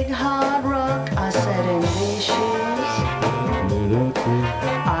big hard rock. I said in these shoes, I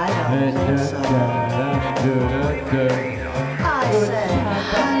don't think so. I said,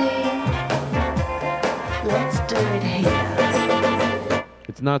 honey, let's do it here.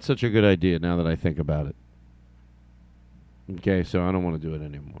 It's not such a good idea now that I think about it. Okay, so I don't want to do it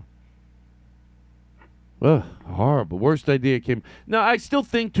anymore. Ugh, horrible. Worst idea came. No, I still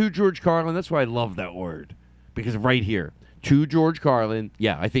think to George Carlin. That's why I love that word. Because right here, to George Carlin,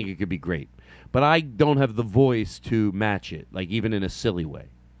 yeah, I think it could be great. But I don't have the voice to match it, like even in a silly way.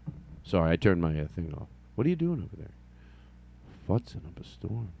 Sorry, I turned my thing off. What are you doing over there? Futzing up a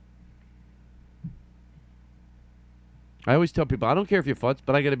storm. I always tell people, I don't care if you futz,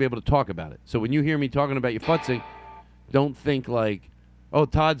 but I got to be able to talk about it. So when you hear me talking about you futzing, don't think like, oh,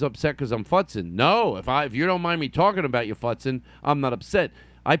 Todd's upset because I'm futzing. No, if you don't mind me talking about you futzing, I'm not upset.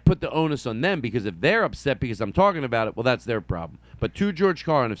 I put the onus on them because if they're upset because I'm talking about it, well, that's their problem. But to George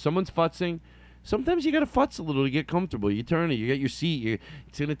Carlin, if someone's futzing, sometimes you got to futz a little to get comfortable. You turn it, you get your seat.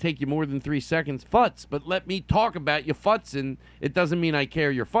 It's going to take you more than 3 seconds. Futz, but let me talk about your futzing. It doesn't mean I care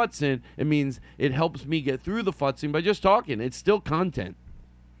you're futzing. It means it helps me get through the futzing by just talking. It's still content.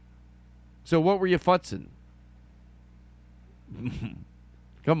 So what were you futzing?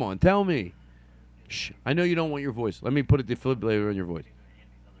 Come on, tell me. Shh. I know you don't want your voice. Let me put a defibrillator on your voice.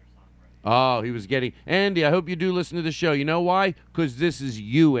 Oh, he was getting... Andy, I hope you do listen to the show. You know why? Because this is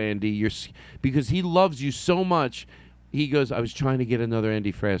you, Andy. Because he loves you so much. He goes, I was trying to get another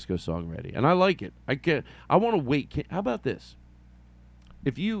Andy Frasco song ready. And I like it. I want to wait. How about this?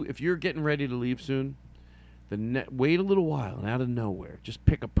 If you're getting ready to leave soon, wait a little while and out of nowhere, just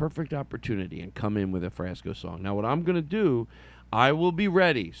pick a perfect opportunity and come in with a Frasco song. Now, what I'm going to do, I will be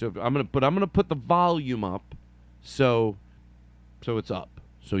ready. So I'm going to put the volume up so it's up.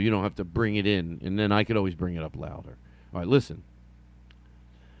 So you don't have to bring it in, and then I could always bring it up louder. All right, listen.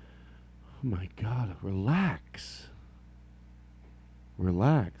 Oh, my God. Relax.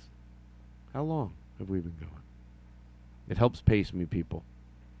 Relax. How long have we been going? It helps pace me, people.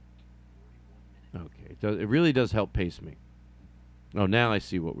 Okay. It really does help pace me. Oh, now I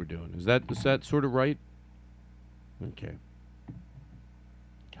see what we're doing. Is that sort of right? Okay.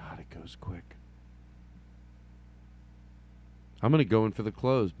 God, it goes quick. I'm going to go in for the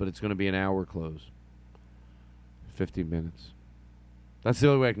close, but it's going to be an hour close. 50 minutes. That's the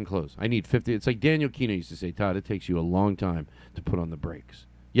only way I can close. I need 50. It's like Daniel Kino used to say, Todd, it takes you a long time to put on the brakes.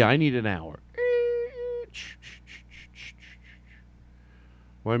 Yeah, I need an hour.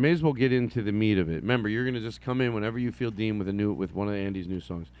 Well, I may as well get into the meat of it. Remember, you're going to just come in whenever you feel deemed with one of Andy's new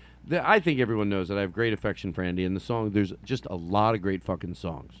songs. I think everyone knows that I have great affection for Andy, and the song, there's just a lot of great fucking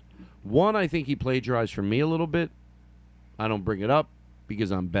songs. One, I think he plagiarized from me a little bit. I don't bring it up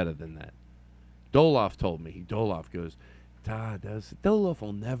because I'm better than that. Doloff told me. Doloff goes, Todd, Doloff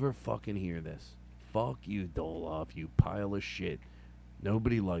will never fucking hear this. Fuck you, Doloff, you pile of shit.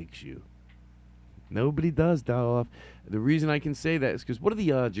 Nobody likes you. Nobody does, Doloff. The reason I can say that is because what are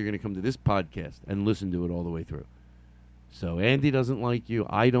the odds you're going to come to this podcast and listen to it all the way through? So Andy doesn't like you.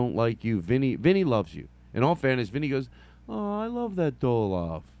 I don't like you. Vinny loves you. In all fairness, Vinny goes, oh, I love that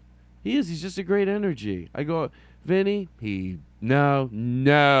Doloff. He's just a great energy. I go... Vinny,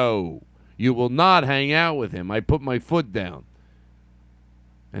 no, you will not hang out with him. I put my foot down.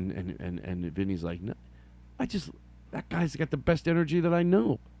 And Vinny's like, no, that guy's got the best energy that I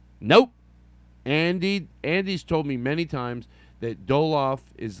know. Nope. Andy's told me many times that Doloff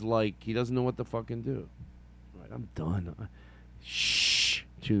is like, he doesn't know what to fucking do. All right, I'm done. Shh,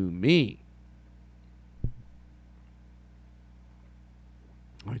 to me.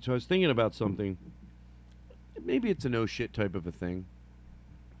 All right, so I was thinking about something. Maybe it's a no shit type of a thing.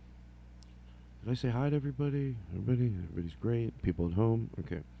 Did I say hi to everybody? Everybody's great. People at home.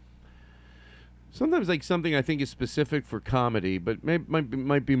 Okay. Sometimes like something I think is specific for comedy, but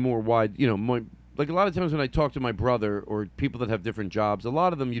might be more wide. You know, like a lot of times when I talk to my brother or people that have different jobs, a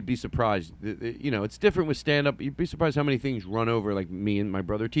lot of them you'd be surprised. You know, it's different with stand-up. You'd be surprised how many things run over, like me and my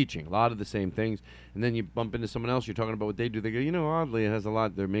brother teaching. A lot of the same things. And then you bump into someone else, you're talking about what they do. They go, you know, oddly, it has a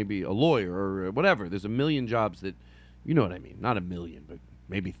lot. There may be a lawyer or whatever. There's a million jobs that, you know what I mean. Not a million, but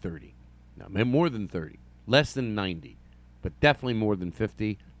maybe 30. No, more than 30. Less than 90. But definitely more than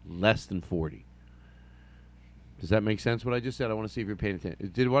 50. Less than 40. Does that make sense, what I just said? I want to see if you're paying attention.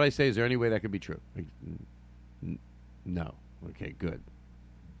 Did what I say, is there any way that could be true? No. Okay, good.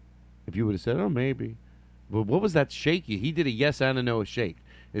 If you would have said, oh, maybe. Well, what was that shake? He did a yes and a no shake.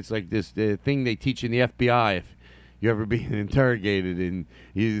 It's like this thing they teach in the FBI if you ever being interrogated. And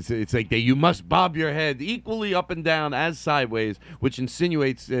it's like you must bob your head equally up and down as sideways, which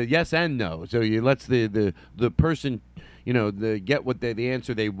insinuates yes and no. So you lets the person get what the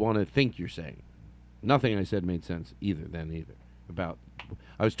answer they want to think you're saying. Nothing I said made sense either.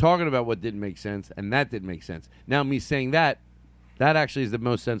 I was talking about what didn't make sense, and that didn't make sense. Now me saying that actually is the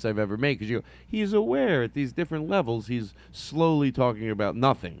most sense I've ever made, because you go, he's aware at these different levels, he's slowly talking about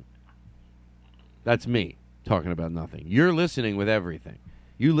nothing. That's me talking about nothing. You're listening with everything.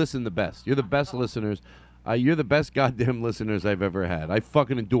 You listen the best. You're the best listeners. You're the best goddamn listeners I've ever had. I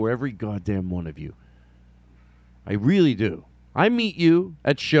fucking adore every goddamn one of you. I really do. I meet you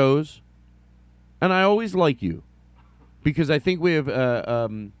at shows, and I always like you, because I think we have, I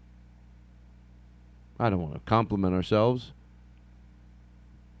don't want to compliment ourselves,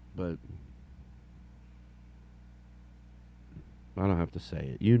 but I don't have to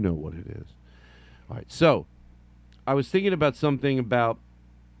say it. You know what it is. All right, so I was thinking about something about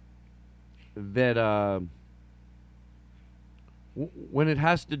that when it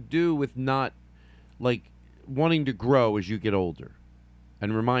has to do with not, like, wanting to grow as you get older,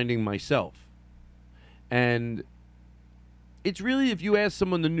 and reminding myself. And it's really, if you ask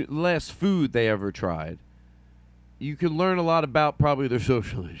someone the last food they ever tried, you can learn a lot about probably their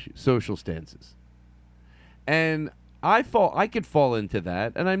social stances. And I could fall into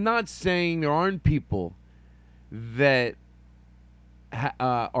that, and I'm not saying there aren't people that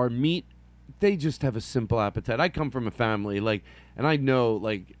are meat. They just have a simple appetite. I come from a family, like, and I know,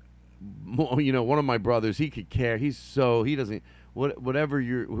 like, one of my brothers, he could care. He doesn't, whoever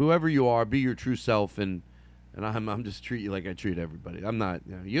you are, be your true self, and I'm just treat you like I treat everybody. I'm not,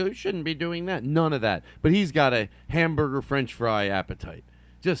 you shouldn't be doing that. None of that. But he's got a hamburger, French fry appetite.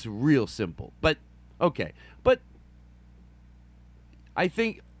 Just real simple. But, okay. But I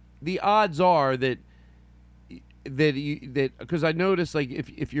think the odds are that because I notice, like,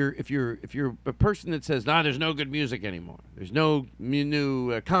 if you're a person that says, there's no good music anymore, there's no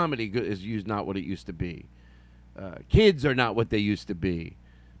new comedy is used, not what it used to be, kids are not what they used to be,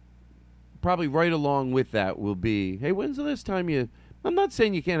 probably right along with that will be, hey, when's the last time I'm not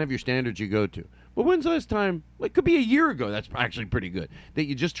saying you can't have your standards you go to, but when's the last time, it could be a year ago, that's actually pretty good, that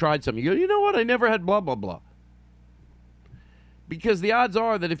you just tried something, you go, you know what, I never had blah blah blah. Because the odds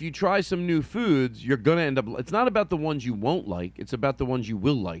are that if you try some new foods, you're going to end up... It's not about the ones you won't like. It's about the ones you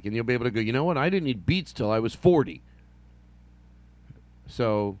will like. And you'll be able to go, you know what? I didn't eat beets till I was 40.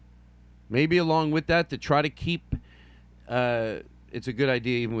 So maybe along with that, to try to keep... it's a good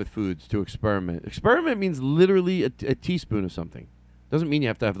idea even with foods to experiment. Experiment means literally a teaspoon of something. Doesn't mean you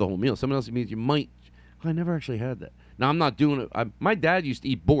have to have the whole meal. Something else means you might... I never actually had that. Now, I'm not doing it. My dad used to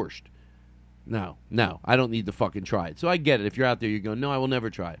eat borscht. No, I don't need to fucking try it. So I get it. If you're out there, you go, no, I will never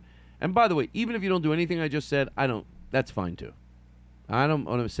try it. And by the way, even if you don't do anything I just said, that's fine too. I don't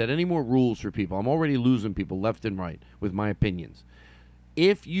want to set any more rules for people. I'm already losing people left and right with my opinions.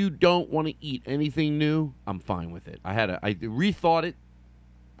 If you don't want to eat anything new, I'm fine with it. I rethought it.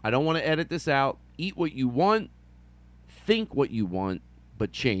 I don't want to edit this out. Eat what you want, think what you want,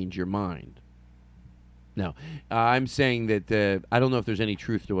 but change your mind. Now, I'm saying that I don't know if there's any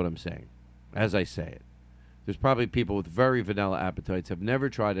truth to what I'm saying. As I say it, there's probably people with very vanilla appetites, have never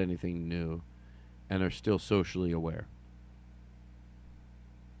tried anything new, and are still socially aware.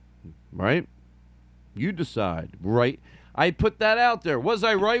 Right? You decide. Right? I put that out there. Was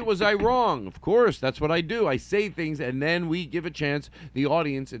I right? Was I wrong? Of course, that's what I do. I say things, and then we give a chance, the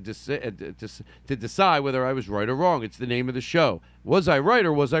audience, to decide whether I was right or wrong. It's the name of the show. Was I right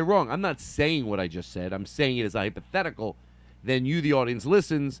or was I wrong? I'm not saying what I just said. I'm saying it as a hypothetical. Then you, the audience,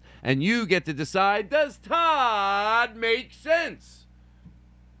 listens, and you get to decide, does Todd make sense?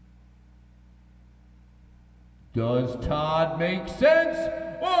 Does Todd make sense?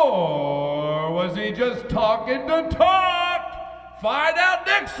 Or was he just talking to talk? Find out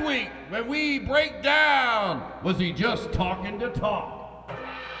next week when we break down. Was he just talking to talk?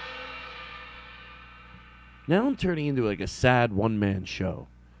 Now I'm turning into like a sad one-man show.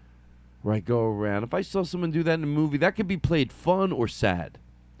 Where I go around. If I saw someone do that in a movie, that could be played fun or sad.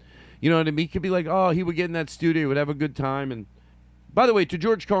 You know what I mean? It could be like, oh, he would get in that studio, would have a good time. And by the way, to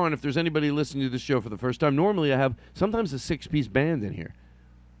George Carlin, if there's anybody listening to this show for the first time, normally I have sometimes a 6-piece band in here.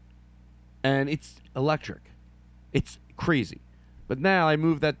 And it's electric. It's crazy. But now I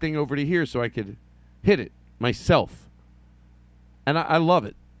moved that thing over to here so I could hit it myself. And I love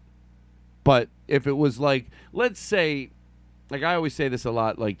it. But if it was like, let's say... Like, I always say this a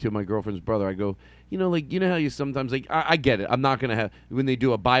lot, like, to my girlfriend's brother. I go, you know how you sometimes, like, I get it. I'm not going to have, when they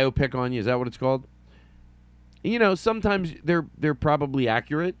do a biopic on you, is that what it's called? You know, sometimes they're probably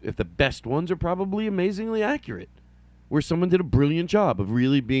accurate. If the best ones are probably amazingly accurate. Where someone did a brilliant job of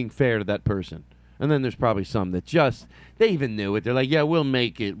really being fair to that person. And then there's probably some that just, they even knew it. They're like, yeah, we'll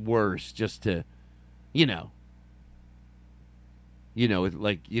make it worse just to, You know,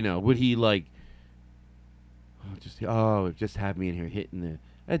 would he like? Just have me in here hitting the.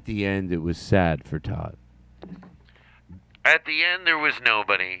 At the end, it was sad for Todd. At the end, there was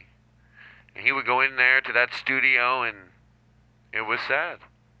nobody. And he would go in there to that studio, and it was sad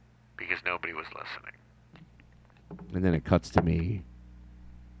because nobody was listening. And then it cuts to me.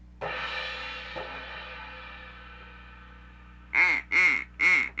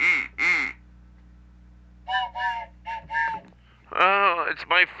 Oh, it's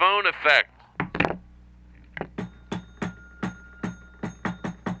my phone effect.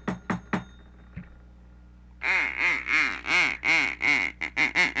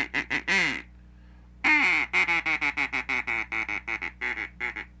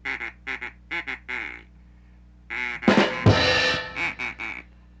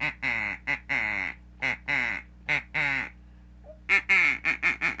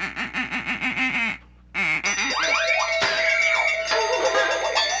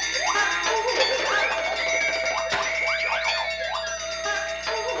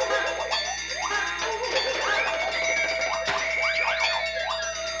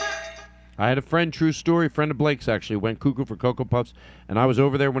 I had a friend, true story, friend of Blake's actually, went cuckoo for Cocoa Puffs, and I was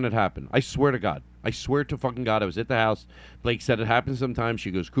over there when it happened. I swear to God. I swear to fucking God, I was at the house. Blake said it happens sometimes. She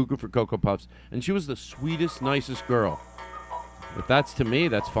goes cuckoo for Cocoa Puffs, and she was the sweetest, nicest girl. If that's to me,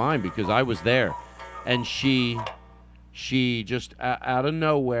 that's fine, because I was there. And she just, out of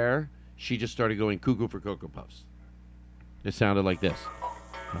nowhere, she just started going cuckoo for Cocoa Puffs. It sounded like this.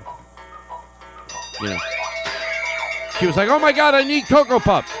 You know. She was like, oh my God, I need Cocoa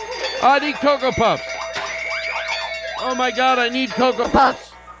Puffs. I need Cocoa Puffs. Oh my God, I need Cocoa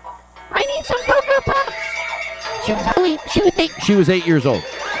Puffs. I need some Cocoa Puffs. She was 8 years old.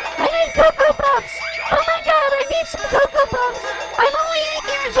 I need Cocoa Puffs. Oh my God, I need some Cocoa Puffs. I'm only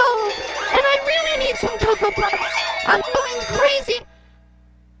 8 years old, and I really need some Cocoa Puffs. I'm going crazy.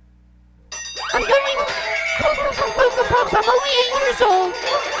 I'm going cuckoo for Cocoa Puffs. I'm only 8 years old,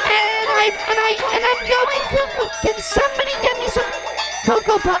 and I'm going cuckoo. Can somebody get me some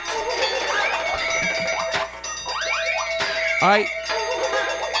Cocoa Puffs?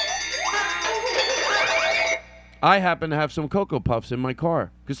 I happen to have some Cocoa Puffs in my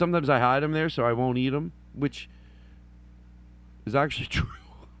car because sometimes I hide them there so I won't eat them, which is actually true.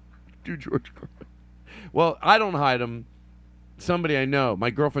 Do George Carlin. Well, I don't hide them. Somebody I know, my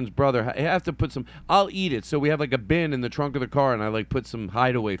girlfriend's brother, I have to put some. I'll eat it. So we have like a bin in the trunk of the car, and I like put some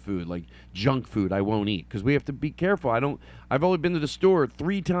hideaway food, like junk food. I won't eat because we have to be careful. I've only been to the store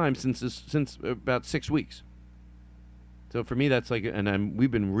 3 times since about 6 weeks. So for me, that's like, and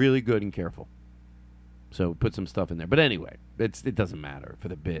we've been really good and careful. So put some stuff in there. But anyway, it doesn't matter for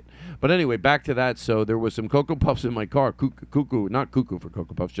the bit. But anyway, back to that. So there was some Cocoa Puffs in my car. Cuckoo, not cuckoo for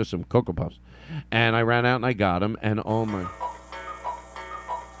Cocoa Puffs, just some Cocoa Puffs. And I ran out and I got them. And oh my.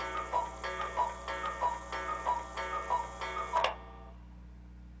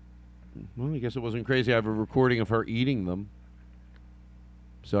 Well, I guess it wasn't crazy. I have a recording of her eating them.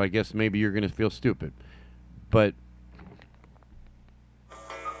 So I guess maybe you're going to feel stupid. But.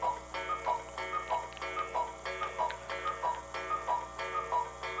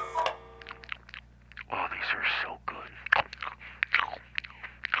 Oh, these are so good.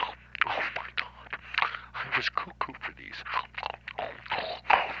 Oh my God. I was cuckoo for these. Oh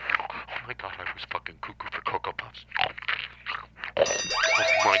my God, I was fucking cuckoo for Cocoa Puffs. Oh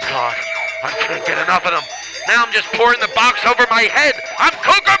my God. I can't get enough of them. Now I'm just pouring the box over my head. I'm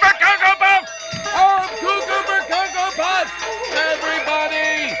cuckoo for Cocoa Puffs! Oh, I'm cuckoo for Cocoa Puffs!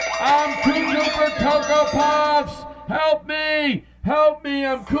 Everybody! I'm cuckoo for Cocoa Puffs! Help me! Help me!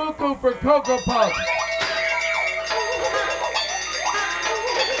 I'm cuckoo for Cocoa Puffs!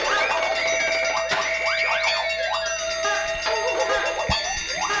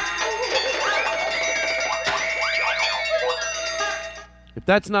 If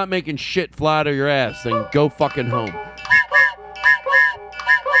that's not making shit fly out of your ass, then go fucking home.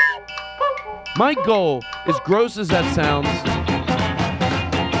 My goal, as gross as that sounds,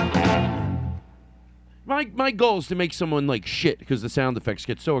 my goal is to make someone like shit because the sound effects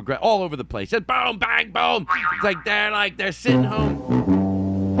get so aggressive all over the place. It's boom, bang, boom. It's like they're sitting home.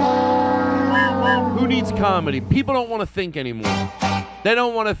 Who needs comedy? People don't want to think anymore. They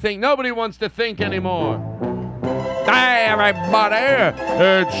don't want to think. Nobody wants to think anymore. Hey, everybody,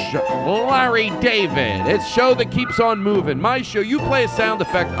 it's Larry David. It's a show that keeps on moving. My show, you play a sound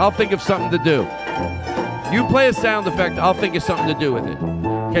effect, I'll think of something to do. You play a sound effect, I'll think of something to do with it.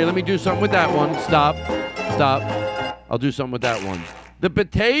 Okay, let me do something with that one. Stop. I'll do something with that one. The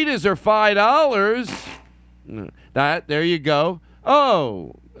potatoes are $5. There you go.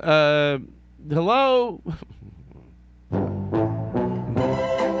 Oh, hello?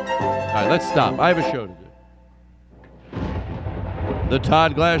 right, let's stop. I have a show to do. The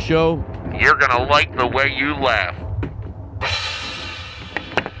Todd Glass Show. You're gonna like the way you laugh.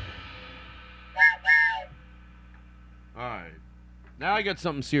 All right. Now I got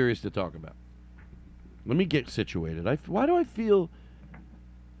something serious to talk about. Let me get situated. Why do I feel...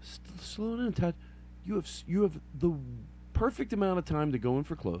 Slow down, Todd. You have the perfect amount of time to go in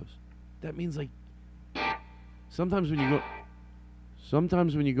for clothes. That means, like... Sometimes when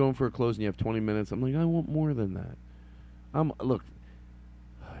you go in for a close and you have 20 minutes, I'm like, I want more than that. Look...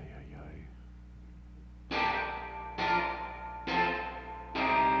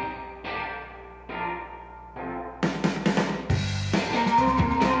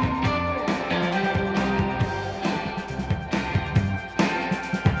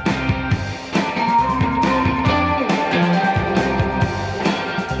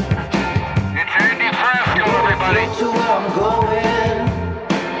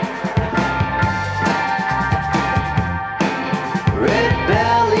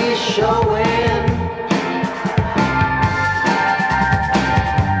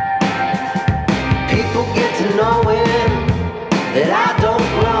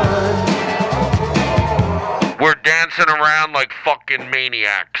 Around like fucking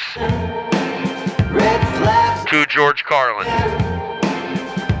maniacs. Red flags to George Carlin.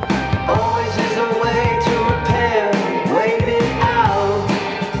 Always is a way to repair, wait it out.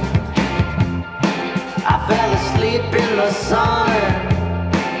 I fell asleep in the sun.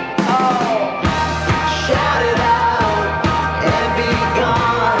 Oh, shout it out and be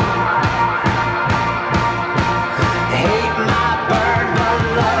gone. Hate my burn, but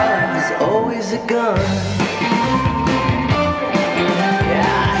love is always a gun.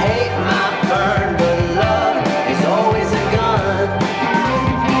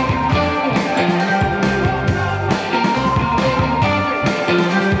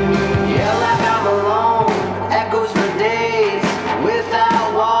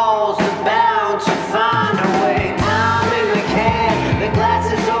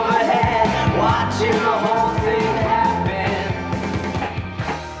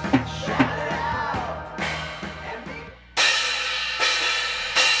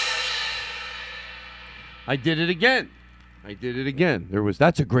 I did it again.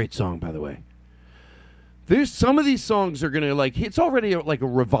 That's a great song, by the way. There's some of these songs are gonna it's already like a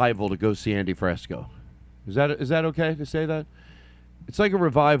revival to go see Andy Fresco. Is that okay to say that? It's like a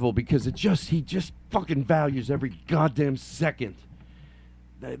revival because he just fucking values every goddamn second.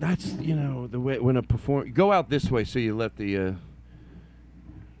 That's the way when a go out this way so you let the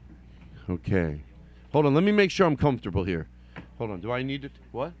okay. Hold on, let me make sure I'm comfortable here. Hold on, do I need to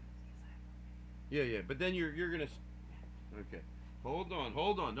what? Yeah, but then you're gonna... Okay. Hold on,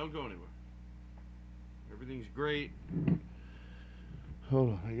 don't go anywhere. Everything's great. Hold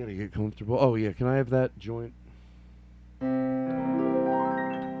on, I gotta get comfortable. Oh, yeah, can I have that joint?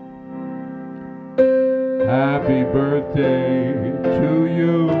 Happy birthday to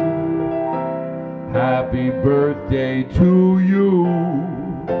you. Happy birthday to you.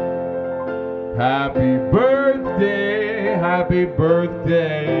 Happy birthday, happy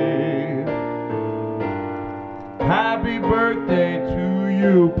birthday. Happy birthday to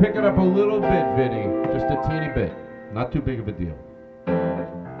you. Pick it up a little bit, Vinny. Just a teeny bit. Not too big of a deal.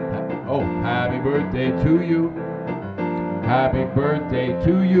 Happy birthday to you. Happy birthday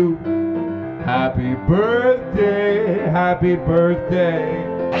to you. Happy birthday. Happy birthday.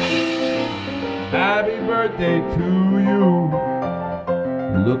 Happy birthday to you.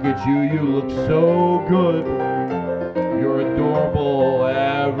 Look at you. You look so good. You're adorable,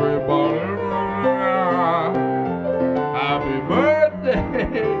 everybody. Happy birthday!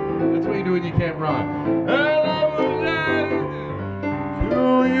 That's what you do when you can't run.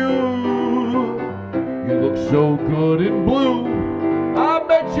 To you. You look so good in blue. I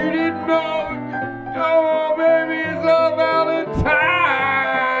bet you didn't know. Come on, baby, it's a Valentine.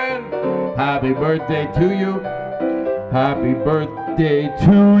 Happy birthday to you. Happy birthday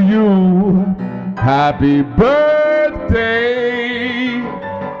to you. Happy birthday.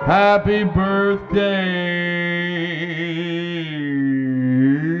 Happy birthday.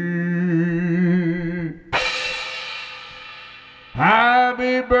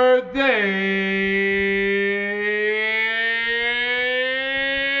 Happy birthday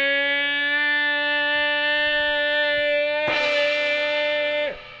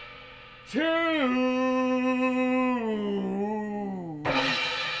to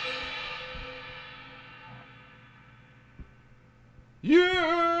you.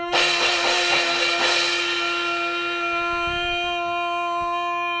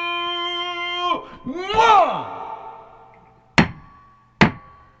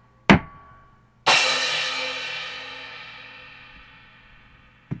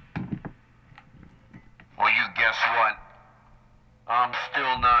 guess what? I'm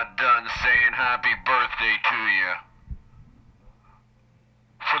still not done saying happy birthday to you.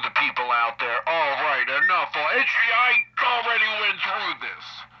 For the people out there, all right, enough. I already went through this.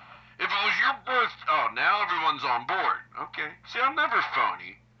 If it was your birthday, oh, now everyone's on board. Okay. See, I'm never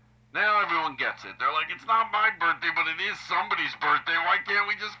phony. Now everyone gets it. They're like, it's not my birthday, but it is somebody's birthday. Why can't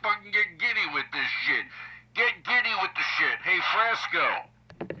we just fucking get giddy with this shit? Get giddy with the shit. Hey, Fresco.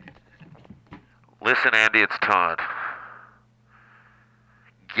 Listen, Andy, it's Todd.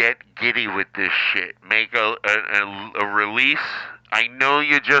 Get giddy with this shit. Make a release. I know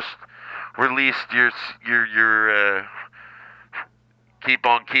you just released your keep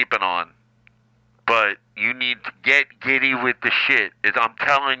on keeping on, but you need to get giddy with the shit. I'm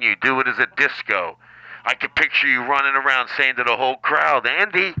telling you, do it as a disco. I can picture you running around saying to the whole crowd,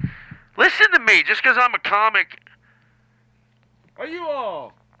 Andy, listen to me, just because I'm a comic. Are you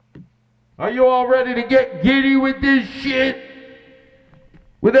all ready to get giddy with this shit?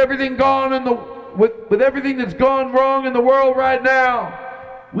 With everything gone in the with everything that's gone wrong in the world right now,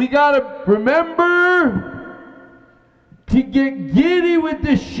 we gotta remember to get giddy with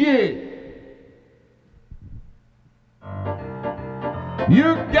this shit.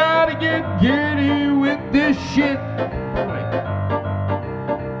 You gotta get giddy with this shit.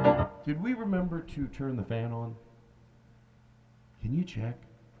 Did we remember to turn the fan on? Can you check?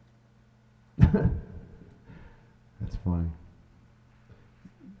 That's funny.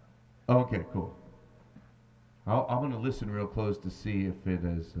 Okay, cool. I'm going to listen real close to see if it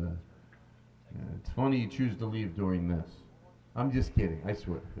is... it's funny you choose to leave during this. I'm just kidding, I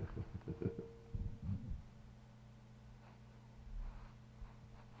swear.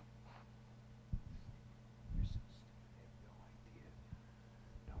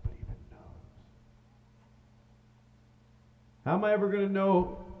 How am I ever going to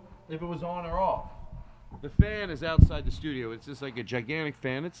know if it was on or off? The fan is outside the studio. It's just like a gigantic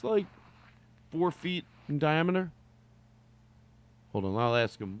fan. It's like 4 feet in diameter. Hold on, I'll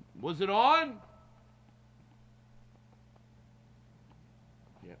ask him. Was it on?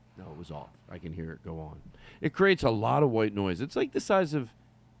 Yeah, no, it was off. I can hear it go on. It creates a lot of white noise. It's like the size of...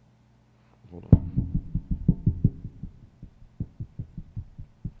 Hold on.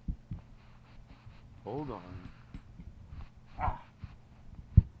 Hold on.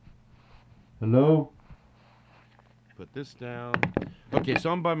 Hello? Put this down. Okay,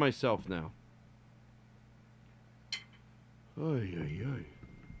 so I'm by myself now. Oy, oy, oy.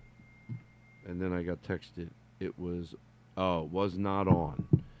 And then I got texted. It was not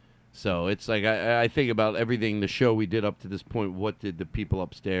on. So it's like I think about everything, the show we did up to this point. What did the people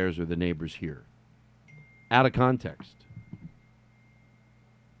upstairs or the neighbors hear? Out of context.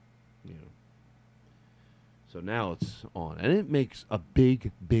 So now it's on, and it makes a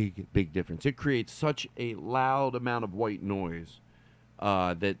big, big, big difference. It creates such a loud amount of white noise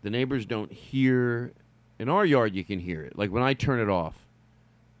that the neighbors don't hear. In our yard, you can hear it. Like when I turn it off,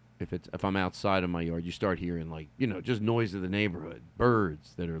 if I'm outside of my yard, you start hearing just noise of the neighborhood,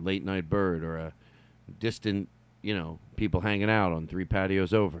 birds that are late night bird or a distant, people hanging out on 3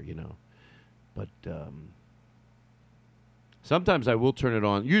 patios over, But sometimes I will turn it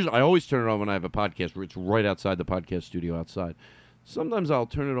on. Usually, I always turn it on when I have a podcast where it's right outside the podcast studio outside. Sometimes I'll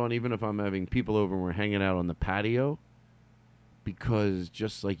turn it on even if I'm having people over and we're hanging out on the patio because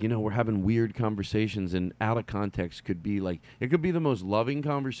just we're having weird conversations and out of context could be it could be the most loving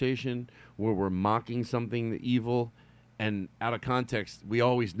conversation where we're mocking something evil, and out of context, we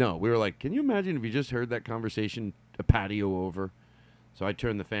always know. We were like, can you imagine if you just heard that conversation a patio over? So I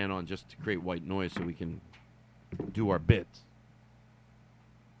turn the fan on just to create white noise so we can do our bits.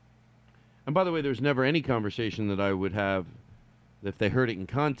 And by the way, there's never any conversation that I would have, if they heard it in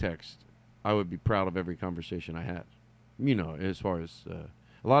context, I would be proud of every conversation I had. As far as,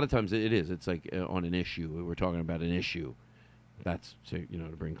 a lot of times it is. It's like on an issue. We're talking about an issue. That's, to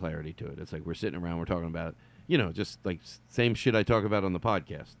bring clarity to it. It's like we're sitting around, we're talking about, just like same shit I talk about on the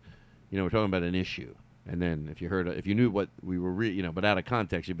podcast. We're talking about an issue. And then if you knew what we were, but out of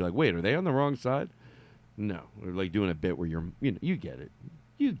context, you'd be like, wait, are they on the wrong side? No. We're like doing a bit where you get it.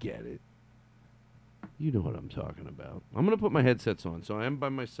 You get it. You know what I'm talking about. I'm going to put my headsets on, so I am by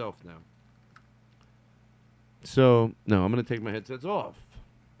myself now. So, no, I'm going to take my headsets off.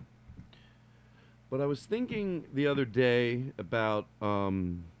 But I was thinking the other day about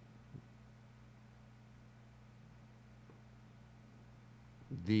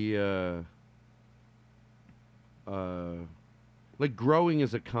growing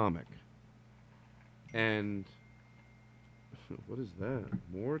as a comic. And what is that?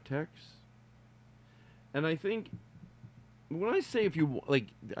 More text? And I think when I say if you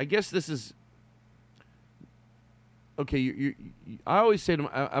I guess this is okay, I always say to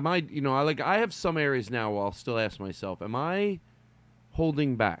am I, I have some areas now where I'll still ask myself, am I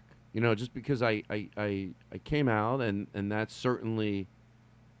holding back? Just because I came out and that certainly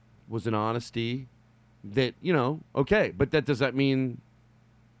was an honesty that, okay, but does that mean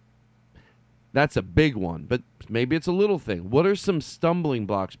that's a big one? But maybe it's a little thing. What are some stumbling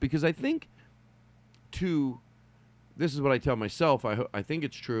blocks? Because I think this is what I tell myself, I think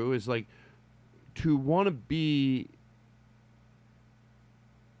it's true, is like to want to be,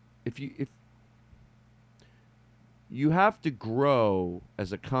 if you have to grow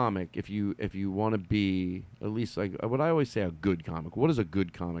as a comic if you want to be at least like what I always say, a good comic. What does a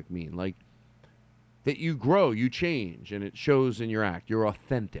good comic mean? Like that you grow, you change, and it shows in your act. You're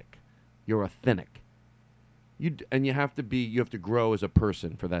authentic. You're authentic. You have to grow as a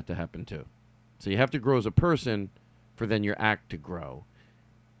person for that to happen too. So you have to grow as a person for then your act to grow.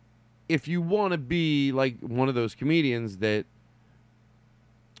 If you want to be like one of those comedians that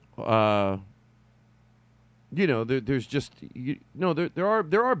there's just there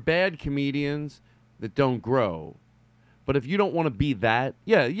are bad comedians that don't grow, but if you don't want to be that,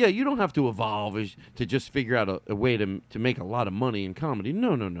 you don't have to evolve to just figure out a way to make a lot of money in comedy.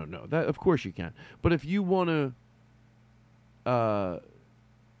 No. That of course you can, but if you want to,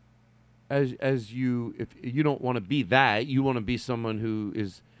 if you don't want to be that, you want to be someone who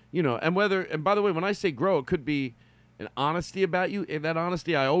is and by the way, when I say grow, it could be an honesty about you. And that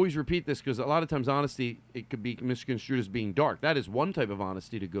honesty, I always repeat this because a lot of times honesty, it could be misconstrued as being dark. That is one type of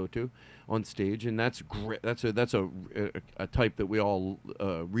honesty to go to on stage, and that's great. That's a type that we all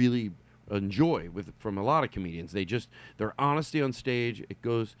really enjoy from a lot of comedians. Their honesty on stage. It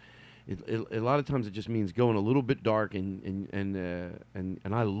goes. A lot of times it just means going a little bit dark, and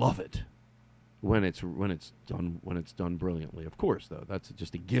I love it when it's done brilliantly. Of course, though, that's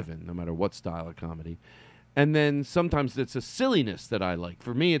just a given, no matter what style of comedy. And then sometimes it's a silliness that I like.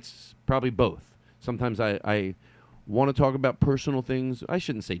 For me, it's probably both. Sometimes I want to talk about personal things. I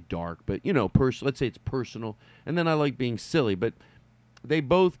shouldn't say dark, but, let's say it's personal. And then I like being silly. But they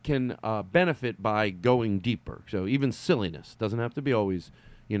both can benefit by going deeper. So even silliness doesn't have to be always,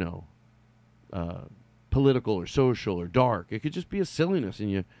 political or social or dark. It could just be a silliness.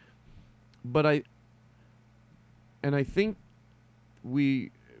 I think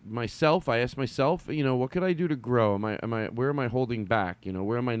I ask myself, what could I do to grow? Where am I holding back?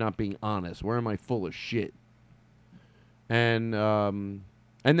 Where am I not being honest? Where am I full of shit? And then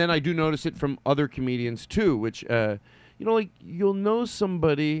I do notice it from other comedians too, which, like you'll know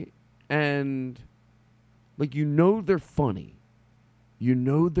somebody and like, they're funny,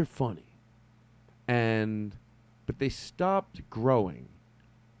 they're funny, but they stopped growing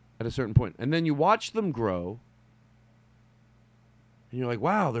at a certain point. And then you watch them grow, and you're like,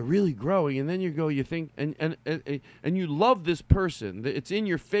 wow, they're really growing. And then you think, and you love this person. It's in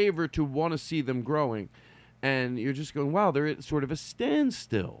your favor to want to see them growing. And you're just going, wow, they're at sort of a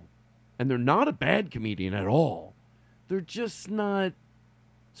standstill. And they're not a bad comedian at all. They're just not,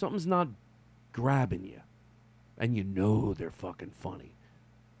 something's not grabbing you. And they're fucking funny.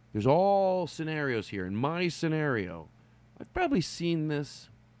 There's all scenarios here. In my scenario, I've probably seen this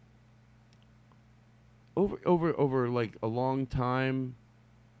over like a long time.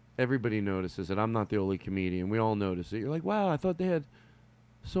 Everybody notices it. I'm not the only comedian. We all notice it. You're like, wow, I thought they had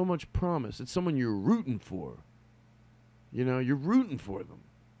so much promise. It's someone you're rooting for. You're rooting for them.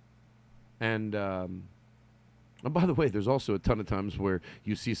 And by the way, there's also a ton of times where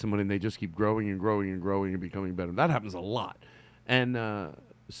you see someone and they just keep growing and growing and growing and becoming better. That happens a lot. And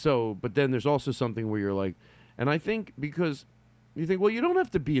but then there's also something where you're like, and I think because you think, well, you don't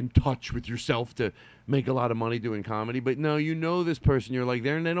have to be in touch with yourself to make a lot of money doing comedy. But no, this person. You're like, they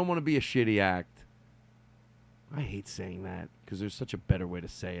don't want to be a shitty act. I hate saying that because there's such a better way to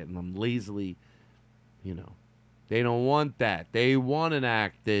say it. And I'm lazily, they don't want that. They want an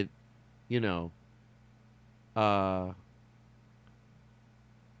act that,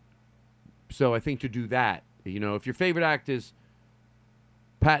 so I think to do that, if your favorite act is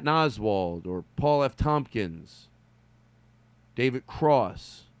Patton Oswalt or Paul F. Tompkins, David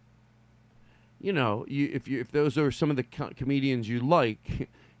Cross, if those are some of the comedians you like,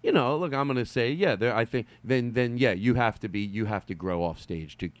 look, I'm going to say, I think then you have to grow off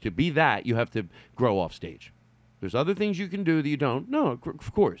stage. To be that, you have to grow off stage. There's other things you can do that you don't. No,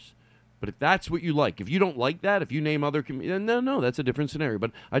 of course. But if that's what you like, if you don't like that, if you name other comedians, no, that's a different scenario.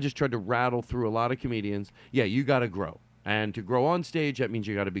 But I just tried to rattle through a lot of comedians. Yeah, you got to grow. And to grow on stage, that means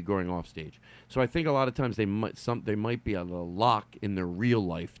you got to be growing off stage. So I think a lot of times they might be a lock in their real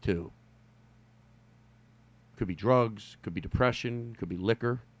life too. Could be drugs, could be depression, could be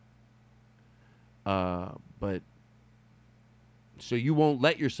liquor. But So you won't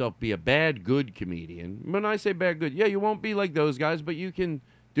let yourself be a bad, good comedian. When I say bad, good, yeah, you won't be like those guys, but you can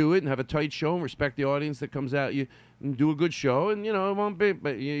do it and have a tight show and respect the audience that comes out. You and do a good show, and, it won't be,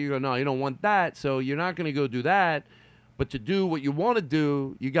 but you go, no, you don't want that, so you're not going to go do that. But to do what you want to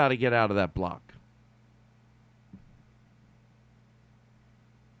do, you got to get out of that block.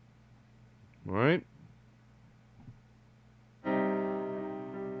 All right?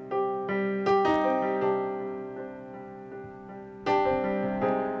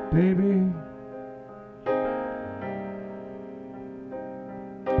 Baby.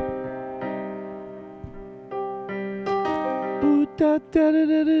 Ooh, da, da, da,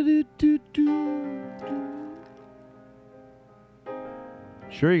 da, da, do, do.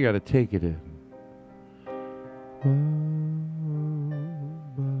 Sure, you got to take it in.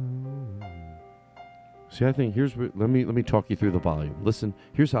 See, I think here's what, let me talk you through the volume. Listen,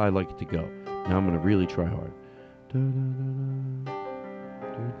 here's how I like it to go. Now I'm going to really try hard. Da, da, da, da.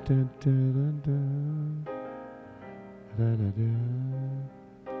 Da, da, da, da, da, da, da, da, da, da.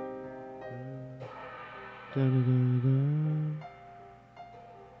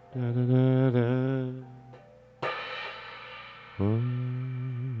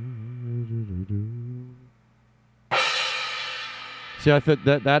 See, I thought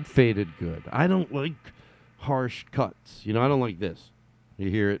that faded good. I don't like harsh cuts. I don't like this. You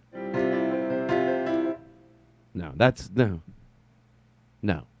hear it? No,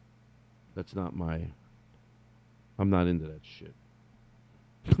 No. That's not my... I'm not into that shit.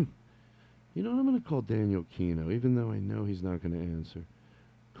 I'm going to call Daniel Kino, even though I know he's not going to answer.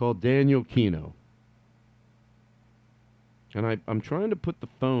 Call Daniel Kino. And I'm trying to put the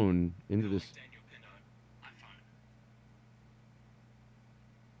phone into this...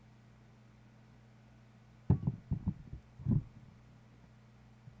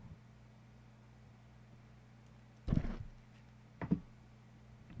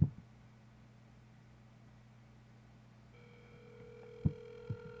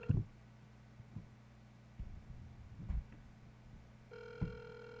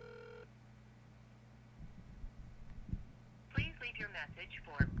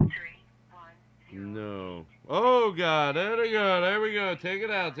 No. Oh, God. There we go. There we go. Take it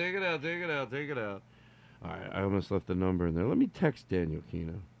out. Take it out. Take it out. Take it out. All right. I almost left the number in there. Let me text Daniel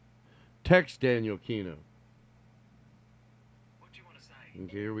Kino. Text Daniel Kino. What do you want to say?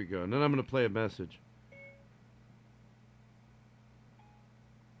 Okay, here we go. And then I'm going to play a message.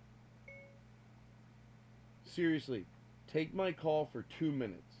 Seriously, take my call for 2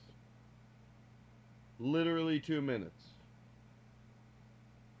 minutes. Literally 2 minutes.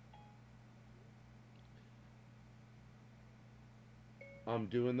 I'm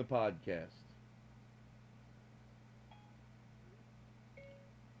doing the podcast.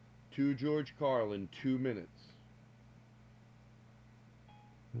 To George Carlin, 2 minutes.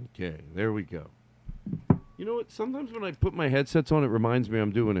 Okay, there we go. You know what? Sometimes when I put my headsets on, it reminds me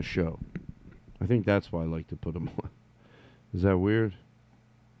I'm doing a show. I think that's why I like to put them on. Is that weird?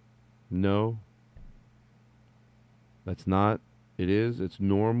 No. That's not. It is. It's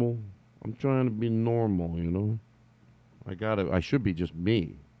normal. I'm trying to be normal, I should be just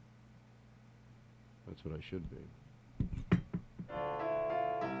me. That's what I should be.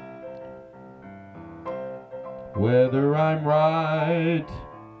 Whether I'm right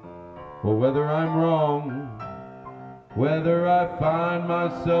or whether I'm wrong, whether I find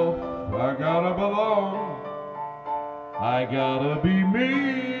myself, I gotta belong. I gotta be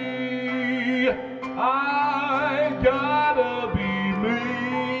me. I gotta be me.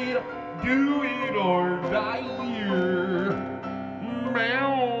 Do it or die.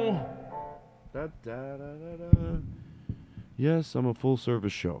 Meow. Da, da, da, da, da. Yes, I'm a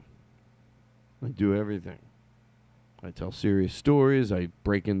full-service show. I do everything. I tell serious stories. I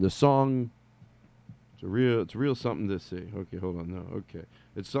break into song. It's a real something to see. Okay, hold on. No, okay.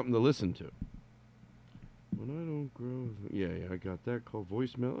 It's something to listen to. When I don't grow... Yeah, I got that. Call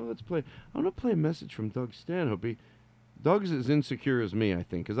voicemail. Oh, let's play... I'm going to play a message from Doug Stanhope. Doug's as insecure as me, I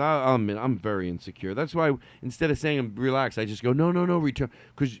think, because I'm very insecure. That's why instead of saying I'm relaxed, I just go, no, return.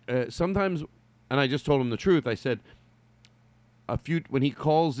 Because sometimes, and I just told him the truth, I said, when he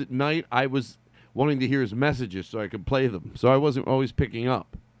calls at night, I was wanting to hear his messages so I could play them. So I wasn't always picking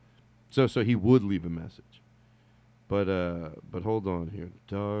up. So he would leave a message. But hold on here.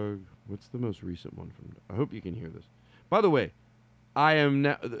 Doug, what's the most recent one from Doug? I hope you can hear this. By the way, I am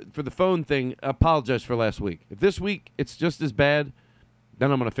now, for the phone thing, apologize for last week. If this week it's just as bad,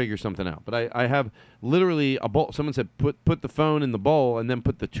 then I'm going to figure something out. But I have literally a bowl. Someone said put the phone in the bowl and then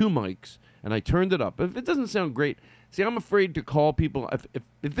put the two mics, and I turned it up. If it doesn't sound great, see, I'm afraid to call people.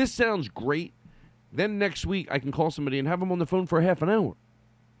 If this sounds great, Then next week, I can call somebody and have them on the phone for a half an hour.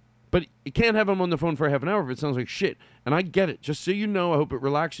 But you can't have them on the phone for a half an hour if it sounds like shit. And I get it. Just so you know, I hope it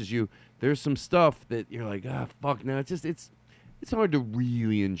relaxes you. There's some stuff that you're like, fuck. Now it's hard to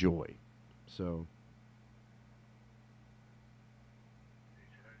really enjoy. So.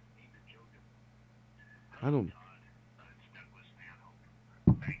 I don't.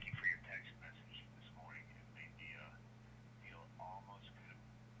 Thank you for your text message this morning. It made me feel almost good.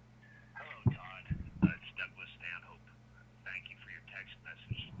 Hello, Todd. It's Douglas Stanhope. Thank you for your text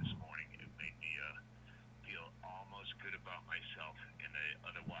message this morning. It made me feel almost good about myself in a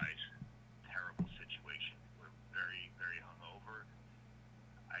otherwise terrible situation. We're very, very hungover.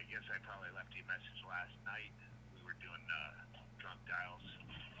 I guess I probably left you a message last night. We were doing drunk dials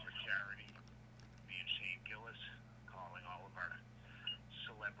for charity. Me and Shane Gillis calling all of our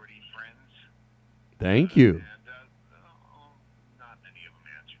celebrity friends. Thank you. And not many of them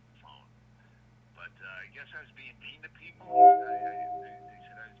answered the phone. But I guess I was being mean to people. They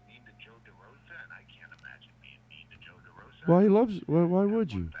said I was mean to Joe DeRosa, and I can't imagine being mean to Joe DeRosa. Well, he loves. Well, why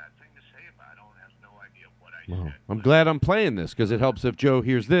would you? Well, I'm glad I'm playing this because it helps if Joe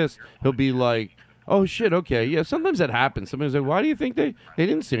hears this. He'll be like, "Oh shit, okay, yeah." Sometimes that happens. Sometimes like, "Why do you think they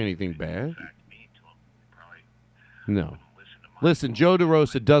didn't say anything bad?" No. Listen, Joe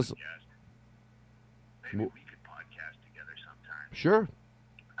DeRosa does. Maybe we could podcast together sometime. Sure.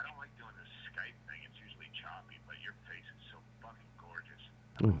 I don't like doing this Skype thing. It's usually choppy, but your face is so fucking gorgeous.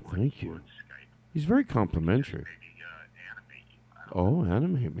 Oh, thank you. He's very complimentary. Oh,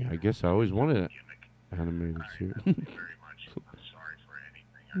 animate me. I guess I always wanted it animated too.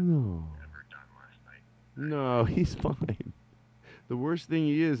 No. No, he's fine. The worst thing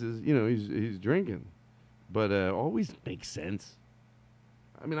he is he's drinking. But always makes sense.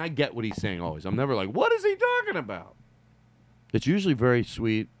 I mean, I get what he's saying always. I'm never like, what is he talking about? It's usually very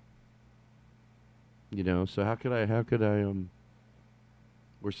sweet. So how could I,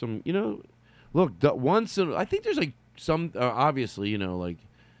 or some, look, I think there's like some, obviously, like,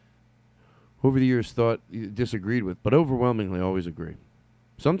 over the years disagreed with, but overwhelmingly always agree.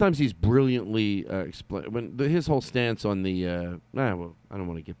 Sometimes he's brilliantly his whole stance on the, I don't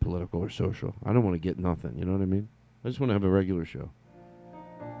want to get political or social. I don't want to get nothing, you know what I mean? I just want to have a regular show.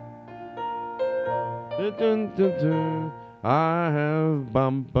 I have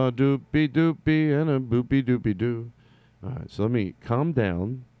bumpa doopy doopy and a boopy doopy doo. All right, so let me calm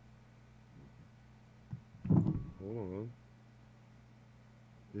down. Hold on.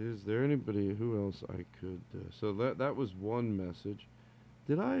 Is there anybody who else I could? So that was one message.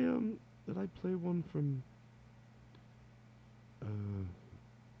 Did I play one from?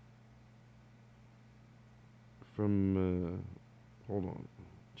 Hold on,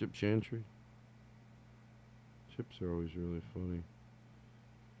 Chip Chantry. Chips are always really funny.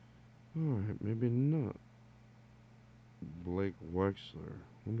 All right, maybe not. Blake Wexler.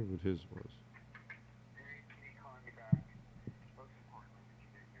 Wonder what his was.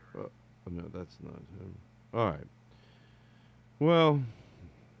 No, that's not him. All right. Well,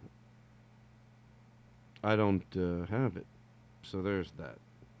 I don't have it. So there's that.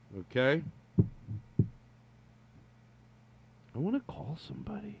 Okay? I want to call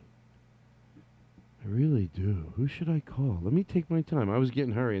somebody. I really do. Who should I call? Let me take my time. I was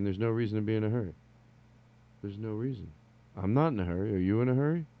getting hurry, and there's no reason to be in a hurry. There's no reason. I'm not in a hurry. Are you in a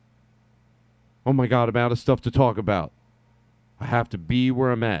hurry? Oh, my God, I'm out of stuff to talk about. I have to be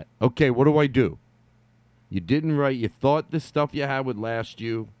where I'm at. Okay, what do? You didn't write. You thought the stuff you had would last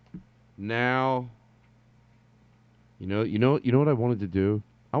you. Now, you know what I wanted to do?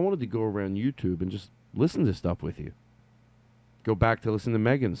 I wanted to go around YouTube and just listen to stuff with you. Go back to listen to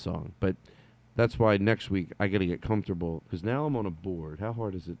Megan's song. But that's why next week I got to get comfortable because now I'm on a board. How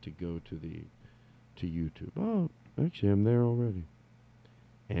hard is it to go to YouTube? Oh, actually, I'm there already.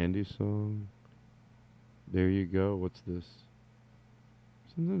 Andy's song. There you go. What's this?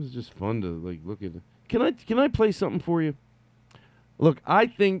 Sometimes it's just fun to look at it. Can I play something for you? Look, I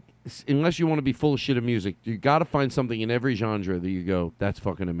think unless you want to be full of shit of music, you got to find something in every genre that you go, that's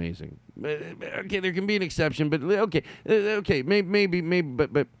fucking amazing. Okay, there can be an exception, but okay, maybe,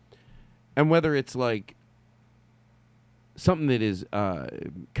 but, and whether it's like something that is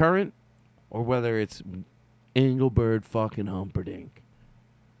current or whether it's Engelbert fucking Humperdinck.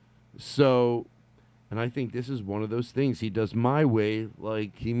 So, and I think this is one of those things he does my way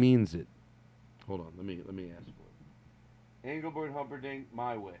like he means it. Hold on, let me ask for it. Engelbert Humperdinck,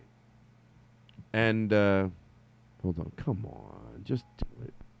 my way. And hold on, come on, just do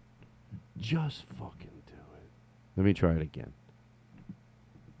it. Just fucking do it. Let me try it again.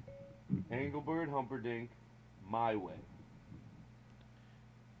 Engelbert Humperdinck, my way.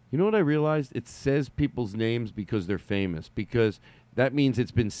 You know what I realized? It says people's names because they're famous. Because that means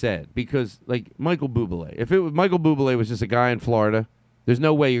it's been said. Because, like, Michael Bublé. If it was Michael Bublé was just a guy in Florida, there's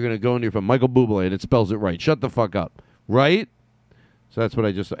no way you're going to go into your phone, Michael Bublé, and it spells it right. Shut the fuck up. Right? So that's what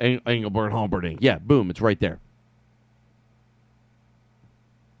I just... Engelbert Humperdinck. Yeah, boom, it's right there.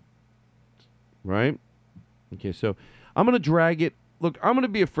 Right? Okay, so I'm going to drag it. Look, I'm going to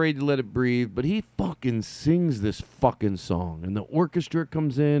be afraid to let it breathe, but he fucking sings this fucking song. And the orchestra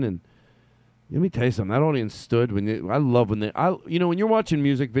comes in, and let me tell you something. That audience stood when I love when they... when you're watching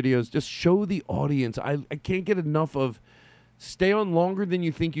music videos, just show the audience. I can't get enough of... Stay on longer than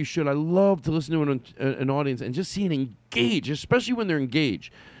you think you should. I love to listen to an audience and just see it engage, especially when they're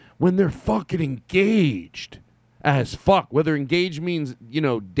engaged. When they're fucking engaged as fuck. Whether engaged means,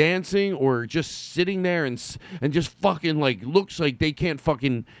 dancing or just sitting there and just fucking, like, looks like they can't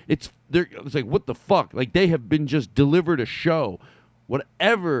fucking... It's like, what the fuck? Like, they have been just delivered a show.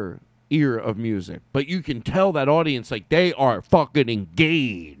 Whatever era of music. But you can tell that audience, like, they are fucking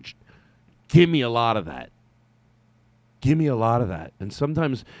engaged. Give me a lot of that. Give me a lot of that. And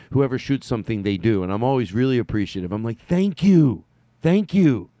sometimes whoever shoots something, they do. And I'm always really appreciative. I'm like, thank you. Thank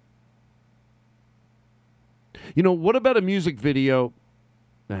you. What about a music video?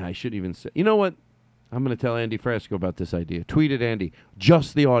 I shouldn't even say. You know what? I'm going to tell Andy Frasco about this idea. Tweet at Andy.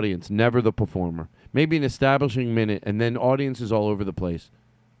 Just the audience, never the performer. Maybe an establishing minute, and then audiences all over the place.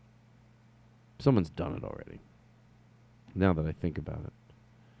 Someone's done it already. Now that I think about it.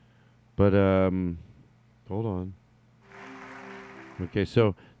 But, hold on. Okay,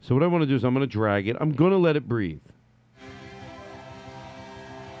 so what I want to do is I'm going to drag it. I'm going to let it breathe.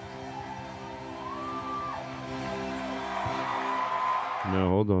 No,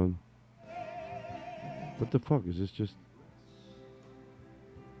 hold on. What the fuck? Is this just...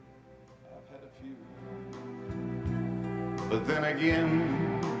 But then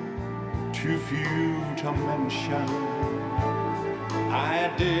again, too few to mention.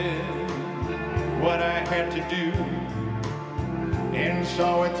 I did what I had to do and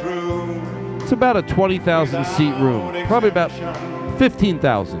saw it through. It's about a 20,000 seat room. Probably about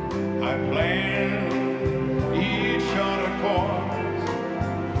 15,000. I planned each short of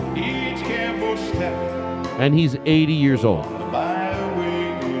course, each careful step. And he's 80 years old. By the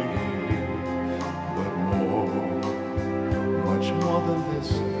way, but much more than this,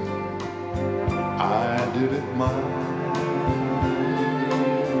 I did it my way.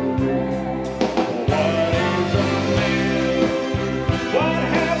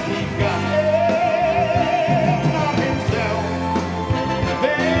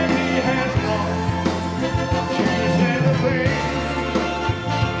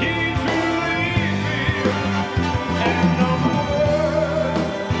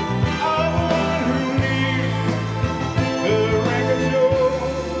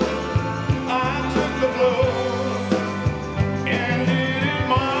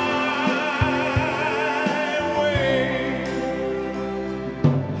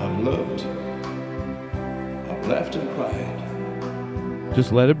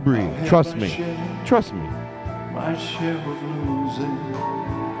 Just let it breathe. Trust me. Trust me. My share of losing.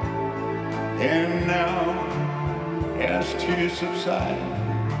 And now, as tears subside,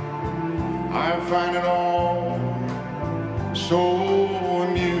 I find it all so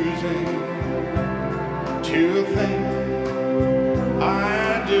amusing to think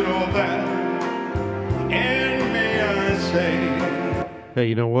I did all that. And may I say, hey,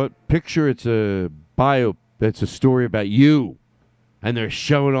 you know what? Picture it's a bio. It's a story about you. And they're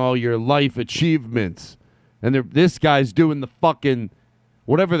showing all your life achievements. And this guy's doing the fucking,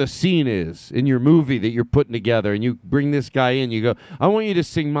 whatever the scene is in your movie that you're putting together. And you bring this guy in, you go, I want you to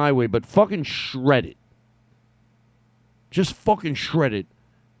sing my way, but fucking shred it. Just fucking shred it.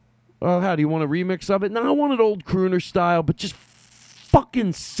 Oh, how, do you want a remix of it? No, I want it old crooner style, but just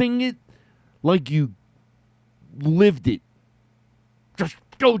fucking sing it like you lived it. Just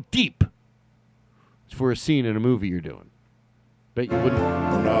go deep. It's for a scene in a movie you're doing. Bet you wouldn't.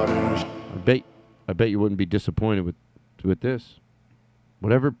 I bet you wouldn't be disappointed with this.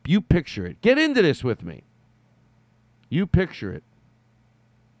 Whatever you picture it. Get into this with me. You picture it.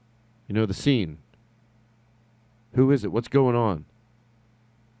 You know the scene. Who is it? What's going on?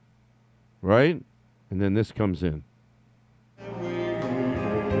 Right? And then this comes in.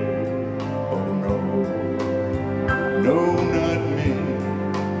 no, not me.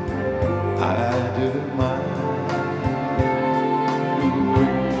 I did it my way.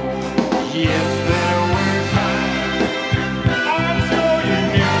 Yes, there were times I'm sure you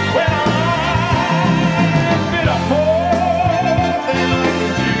knew when I've been a more than I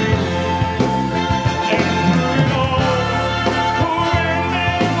could do. And through it all, when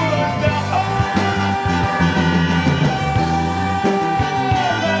there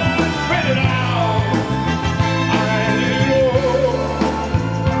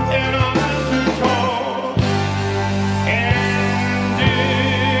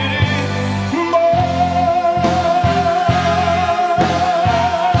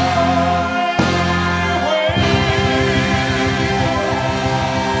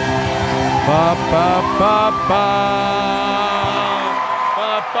Ba,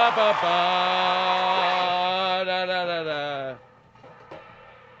 ba, ba, ba, da, da, da, da.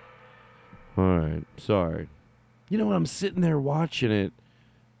 All right, sorry. You know, I'm sitting there watching it,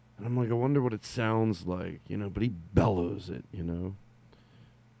 and I'm like, I wonder what it sounds like, you know, but he bellows it, you know.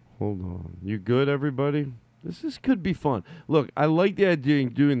 Hold on. You good, everybody? This could be fun. Look, I like the idea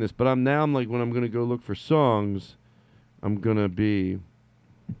of doing this, but I'm like, when I'm going to go look for songs, I'm going to be...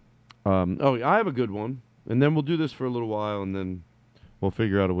 I have a good one. And then we'll do this for a little while, and then we'll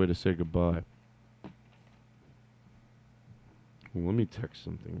figure out a way to say goodbye. Well, let me text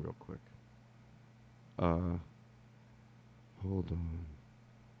something real quick. Hold on.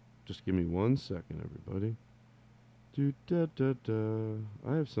 Just give me 1 second, everybody.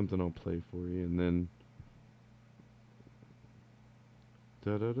 I have something I'll play for you, and then...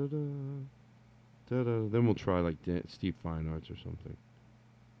 Then we'll try, like, Steve Fine Arts or something.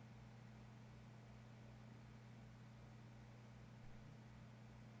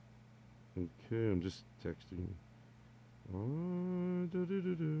 Okay, I'm just texting.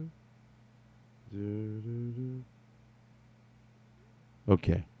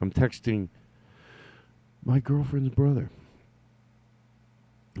 Okay, I'm texting my girlfriend's brother.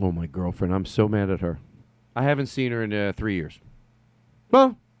 Oh, my girlfriend. I'm so mad at her. I haven't seen her in 3 years.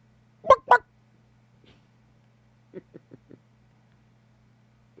 Well,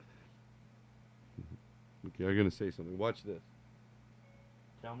 okay, I'm going to say something. Watch this.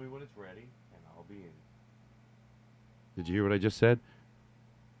 Tell me when it's ready, and I'll be in. Did you hear what I just said?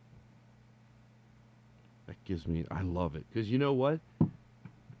 That gives me... I love it. Because you know what?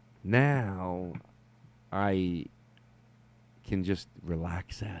 Now, I can just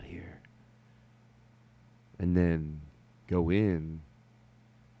relax out here. And then go in.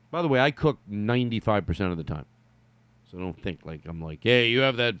 By the way, I cook 95% of the time. So don't think like I'm like, hey, you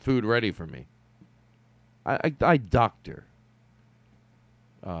have that food ready for me. I doctor.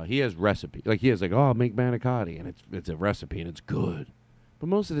 He has recipe. Like he has like, oh, I'll make manicotti, and it's a recipe and it's good. But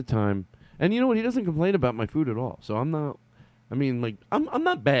most of the time, and you know what? He doesn't complain about my food at all. So I'm not. I mean, like I'm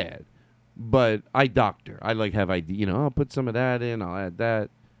not bad, but I doctor. I like have idea. You know, I'll put some of that in. I'll add that.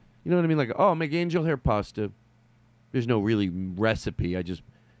 You know what I mean? Like, oh, I'll make angel hair pasta. There's no really recipe. I just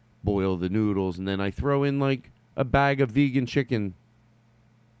boil the noodles and then I throw in like a bag of vegan chicken,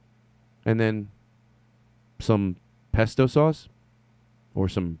 and then some pesto sauce. Or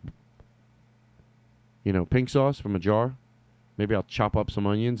some, you know, pink sauce from a jar. Maybe I'll chop up some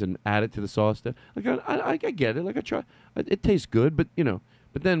onions and add it to the sauce. Like I get it. Like I try. It tastes good, but you know.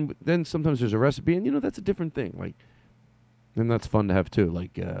 But then sometimes there's a recipe, and you know that's a different thing. Like, and that's fun to have too.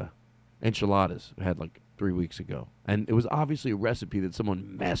 Like enchiladas I had like 3 weeks ago, and it was obviously a recipe that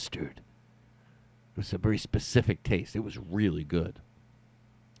someone mastered. It was a very specific taste. It was really good.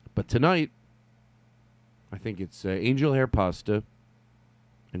 But tonight, I think it's angel hair pasta.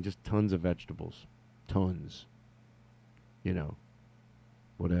 And just tons of vegetables. Tons. You know.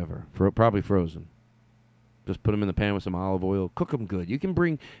 Whatever. Probably frozen. Just put them in the pan with some olive oil. Cook them good. You can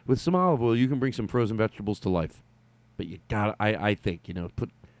bring, with some olive oil, you can bring some frozen vegetables to life. But you gotta, I think, you know,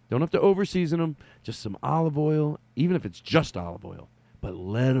 don't have to over-season them. Just some olive oil, even if it's just olive oil. But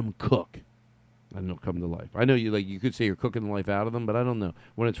let them cook. And they'll come to life. I know you could say you're cooking the life out of them, but I don't know.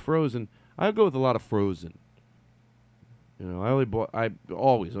 When it's frozen, I go with a lot of frozen. You know, the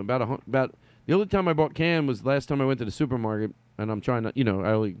only time I bought canned was last time I went to the supermarket, and I'm trying to, you know,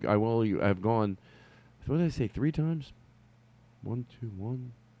 I've gone, what did I say, 3 times? 1, 2,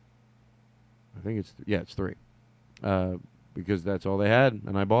 1. I think it's, it's 3. Because that's all they had,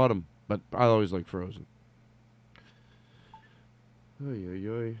 and I bought them, but I always like frozen.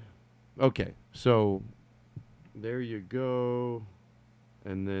 Okay, so there you go.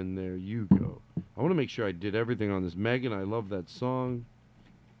 And then there you go. I want to make sure I did everything on this. Megan, I love that song.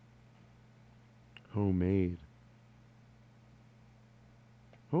 Homemade.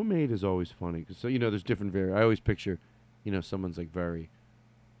 Homemade is always funny. Cause, so, you know, there's different I always picture, you know, someone's like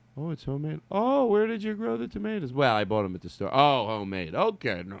oh, it's homemade. Oh, where did you grow the tomatoes? Well, I bought them at the store. Oh, homemade.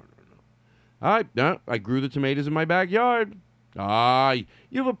 Okay, no. All right, no, I grew the tomatoes in my backyard. You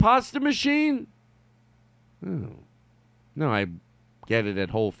have a pasta machine? Oh. No, I get it at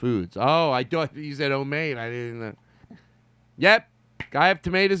Whole Foods. Oh, I thought you said homemade. I didn't know. Yep, I have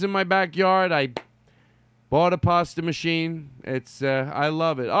tomatoes in my backyard. I bought a pasta machine. It's I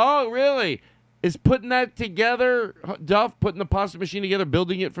love it. Oh, really? Is putting that together, Duff, putting the pasta machine together,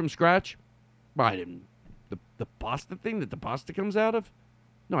 building it from scratch? Well, I didn't. The pasta thing that the pasta comes out of?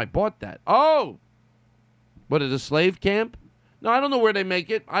 No, I bought that. Oh! What, is it a slave camp? No, I don't know where they make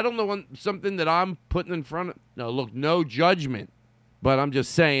it. I don't know something that I'm putting in front of... No, look, no judgment. But I'm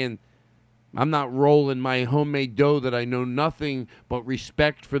just saying, I'm not rolling my homemade dough that I know nothing but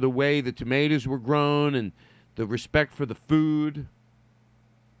respect for the way the tomatoes were grown and the respect for the food.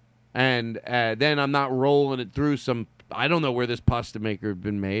 And then I'm not rolling it through some, I don't know where this pasta maker had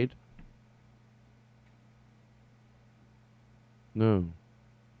been made. No.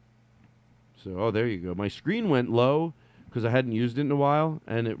 So, oh, there you go. My screen went low because I hadn't used it in a while,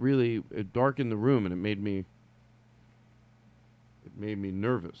 and it darkened the room, and it made me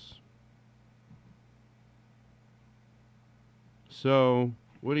nervous. So,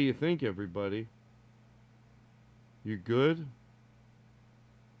 what do you think, everybody? You good?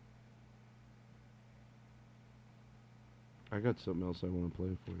 I got something else I want to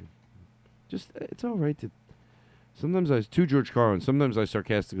play for you. Just, it's all right to... Sometimes to George Carlin, sometimes I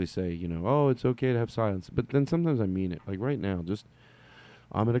sarcastically say, oh, it's okay to have silence. But then sometimes I mean it. Like right now,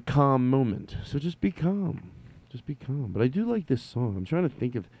 I'm in a calm moment. So just be calm. Just be calm. But I do like this song. I'm trying to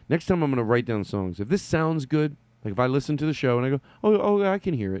think of... Next time I'm going to write down songs. If this sounds good, like if I listen to the show and I go, oh, I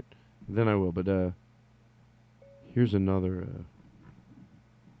can hear it, then I will. But here's another...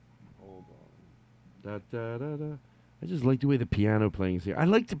 hold on. Da-da-da-da. I just like the way the piano playing is here. I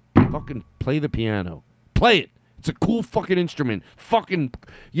like to fucking play the piano. Play it. It's a cool fucking instrument. Fucking,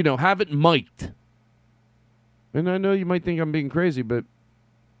 have it mic'd. And I know you might think I'm being crazy, but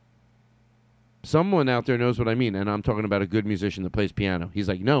someone out there knows what I mean. And I'm talking about a good musician that plays piano. He's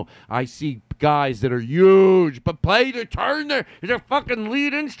like, no, I see guys that are huge, but turn their fucking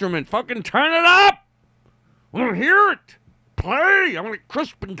lead instrument. Fucking turn it up. I want to hear it. Play. I want it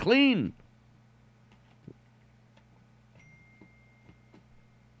crisp and clean.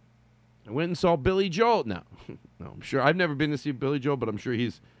 I went and saw Billy Joel. No, I'm sure. I've never been to see Billy Joel, but I'm sure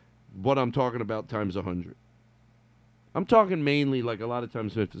he's what I'm talking about times 100. I'm talking mainly like a lot of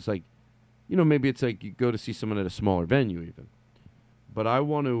times if it's like, maybe it's like you go to see someone at a smaller venue even. But I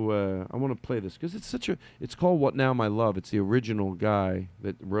want to play this because it's called What Now My Love. It's the original guy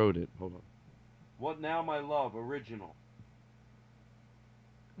that wrote it. Hold on. What Now My Love, original.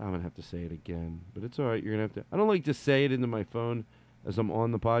 I'm going to have to say it again, but it's all right. You're going to have to. I don't like to say it into my phone as I'm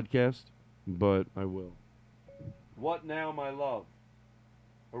on the podcast, but I will. What Now My Love,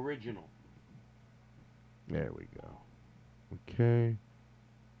 original. There we go. Okay.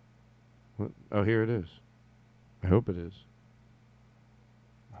 What? Oh, here it is. I hope it is.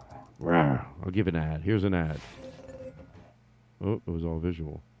 I'll give an ad. Here's an ad. Oh, it was all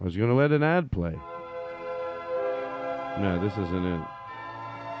visual. I was going to let an ad play. No, this isn't it.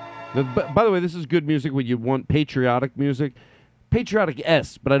 Now, by the way, this is good music when you want patriotic music. Patriotic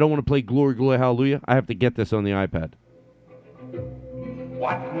S, but I don't want to play Glory, Glory, Hallelujah. I have to get this on the iPad.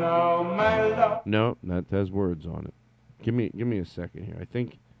 What now, my love? No, that has words on it. Give me a second here. I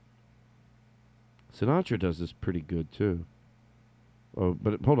think Sinatra does this pretty good, too. Oh,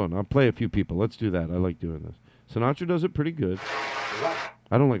 but hold on. I'll play a few people. Let's do that. I like doing this. Sinatra does it pretty good.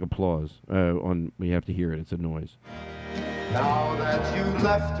 I don't like applause. We have to hear it. It's a noise. Now that you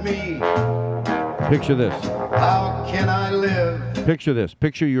left me, picture this. How can I live? Picture this.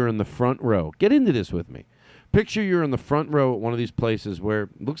 Picture you're in the front row. Get into this with me. Picture you're in the front row at one of these places where it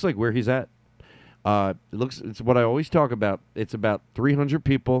looks like where he's at. It's what I always talk about. It's about 300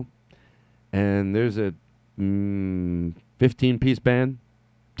 people, and there's a 15-piece band,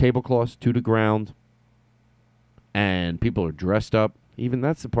 tablecloths, 2 to ground, and people are dressed up. Even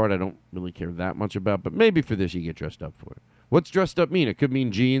that's the part I don't really care that much about, but maybe for this you get dressed up for it. What's dressed up mean? It could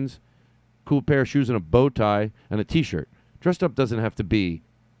mean jeans, cool pair of shoes, and a bow tie, and a T-shirt. Dressed up doesn't have to be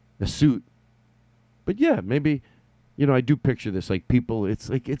a suit. But yeah, maybe, I do picture this, like people, it's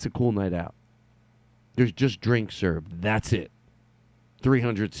a cool night out. There's just drinks served. That's it.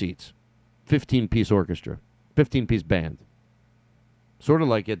 300 seats. 15-piece orchestra. 15-piece band. Sort of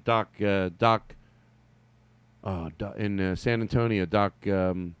like at in San Antonio,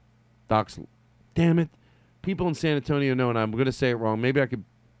 Doc's, damn it. People in San Antonio know, and I'm going to say it wrong. Maybe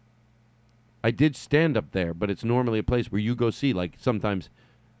I did stand up there, but it's normally a place where you go see, like sometimes,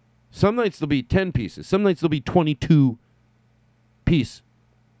 some nights there'll be 10 pieces. Some nights there'll be 22-piece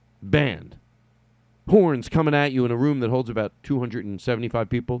band. Horns coming at you in a room that holds about 275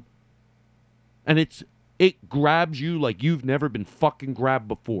 people. And it grabs you like you've never been fucking grabbed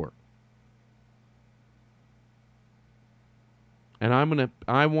before. And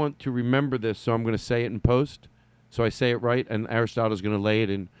I want to remember this, so I'm going to say it in post. So I say it right, and Aristotle's going to lay it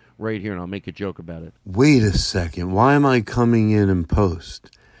in right here, and I'll make a joke about it. Wait a second. Why am I coming in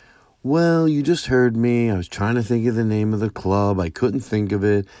post? Well, you just heard me. I was trying to think of the name of the club. I couldn't think of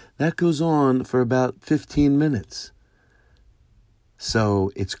it. That goes on for about 15 minutes.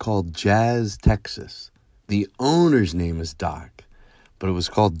 So it's called Jazz Texas. The owner's name is Doc. but it was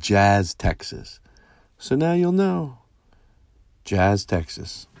called Jazz Texas. So now you'll know. Jazz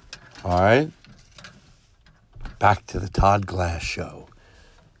Texas. All right? Back to the Todd Glass Show,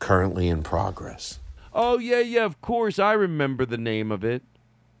 currently in progress. Oh, yeah, of course. I remember the name of it.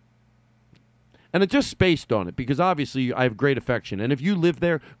 And I just spaced on it because obviously I have great affection. And if you live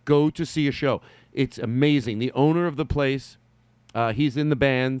there, go to see a show. It's amazing. The owner of the place, he's in the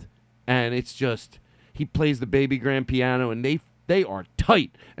band, and it's just, he plays the baby grand piano, and they are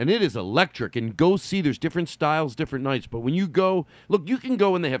tight, and it is electric. And go see, there's different styles, different nights. But when you go, look, you can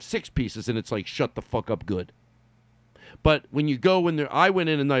go and they have 6 pieces, and it's like, shut the fuck up good. But when you go in there, I went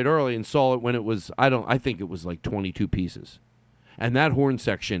in a night early and saw it when it was, I think it was like 22 pieces. And that horn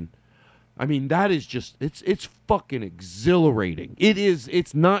section, I mean, that is just, it's fucking exhilarating.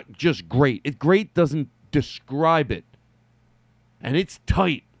 It's not just great. Great doesn't describe it. And it's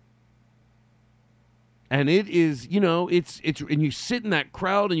tight. And it is, and you sit in that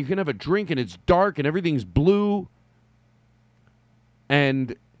crowd and you can have a drink and it's dark and everything's blue.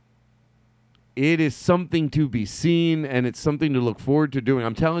 And it is something to be seen, and it's something to look forward to doing.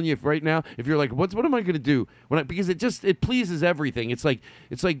 I'm telling you, if right now, if you're like, what am I going to do? Because it pleases everything. It's like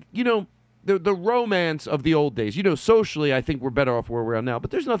the romance of the old days. Socially, I think we're better off where we're at now,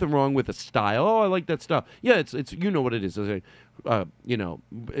 but there's nothing wrong with a style. Oh, I like that stuff. Yeah, it's what it is.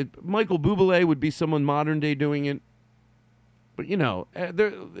 Michael Bublé would be someone modern day doing it, but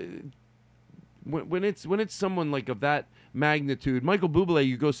when it's someone like of that magnitude, Michael Bublé,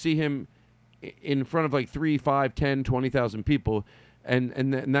 you go see him in front of like 3, 5, 10, 20,000 people,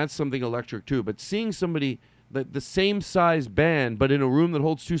 and that's something electric too. But seeing somebody the same size band, but in a room that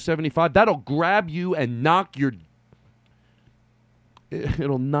holds 275, that'll grab you and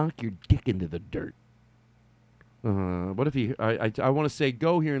it'll knock your dick into the dirt. What if I want to say,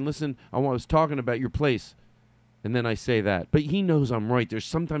 go here and listen. I was talking about your place, and then I say that. But he knows I'm right.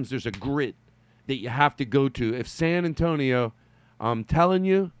 Sometimes there's a grit that you have to go to. If San Antonio, I'm telling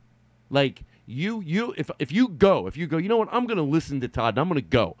you, like, if you go, you know what, I'm going to listen to Todd, and I'm going to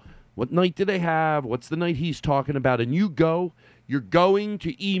go. What night do they have? What's the night he's talking about? And you go, you're going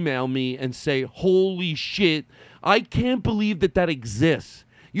to email me and say, holy shit, I can't believe that exists.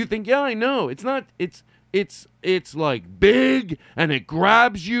 You think, yeah, I know. It's not, it's like big, and it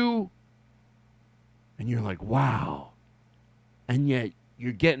grabs you, and you're like, wow. And yet,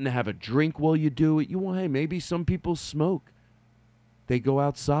 you're getting to have a drink while you do it. Hey, maybe some people smoke. They go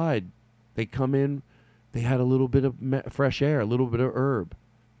outside. They come in, they had a little bit of fresh air, a little bit of herb.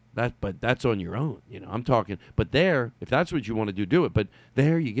 But that's on your own, I'm talking. But there, if that's what you want to do it. But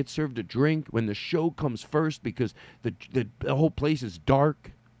there, you get served a drink when the show comes first because the whole place is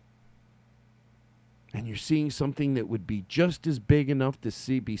dark. And you're seeing something that would be just as big enough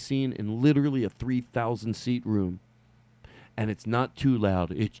to be seen in literally a 3,000-seat room. And it's not too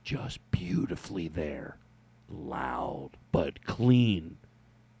loud. It's just beautifully there. Loud, but clean.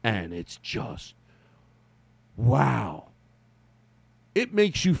 And it's just, wow. It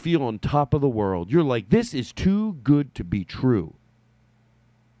makes you feel on top of the world. You're like, this is too good to be true.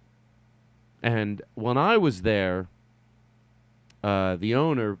 And when I was there, the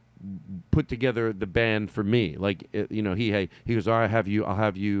owner put together the band for me. Like, he goes, I'll have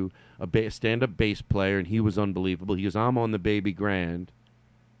you a stand-up bass player, and he was unbelievable. He goes, I'm on the baby grand,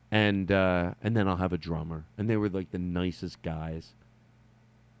 and then I'll have a drummer. And they were like the nicest guys.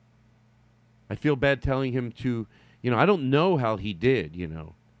 I feel bad telling him to, I don't know how he did,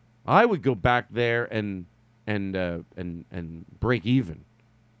 I would go back there and break even.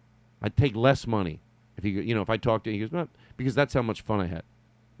 I'd take less money if I talked to him. He goes, well, because that's how much fun I had.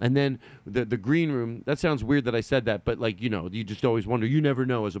 And then the green room, that sounds weird that I said that, but you just always wonder, you never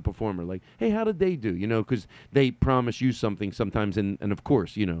know as a performer, like, hey, how did they do? Because they promise you something sometimes, and of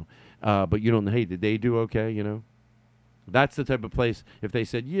course, but you don't know, hey, did they do okay, That's the type of place, if they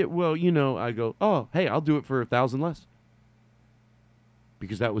said, yeah, well, I go, oh, hey, I'll do it for 1,000 less.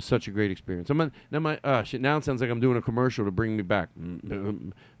 Because that was such a great experience. Now it sounds like I'm doing a commercial to bring me back.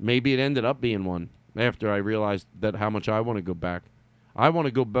 Maybe it ended up being one after I realized that how much I want to go back. I want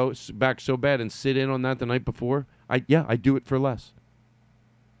to go back so bad and sit in on that the night before. I do it for less.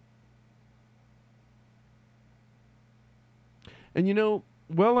 And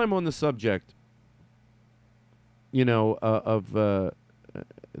while I'm on the subject, of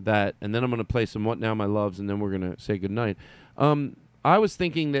that, and then I'm going to play some What Now My Loves, and then we're going to say goodnight. I was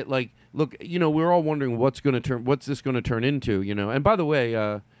thinking that, like, look, we're all wondering what's this going to turn into, And by the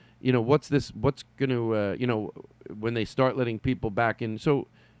way, what's going to, when they start letting people back into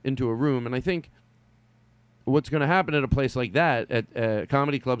a room, and I think what's going to happen at a place like that, at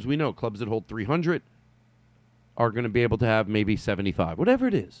comedy clubs, we know clubs that hold 300, are going to be able to have maybe 75, whatever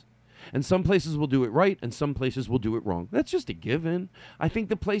it is. And some places will do it right, and some places will do it wrong. That's just a given. I think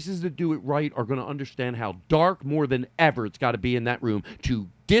the places that do it right are going to understand how dark more than ever it's got to be in that room to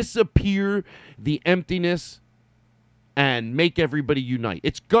disappear the emptiness and make everybody unite.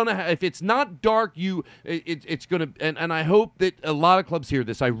 It's gonna if it's not dark, it's gonna and I hope that a lot of clubs hear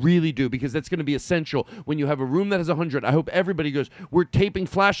this. I really do, because that's gonna be essential when you have a room that has 100. I hope everybody goes, we're taping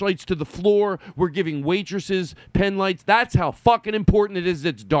flashlights to the floor, we're giving waitresses pen lights. That's how fucking important it is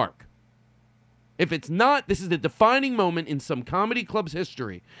that it's dark. If it's not, this is the defining moment in some comedy club's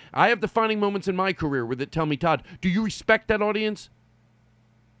history. I have defining moments in my career where that tell me, Todd, do you respect that audience?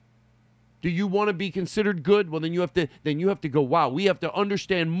 Do you want to be considered good? Well, then you have to go, wow, we have to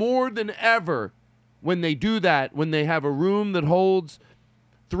understand more than ever when they do that, when they have a room that holds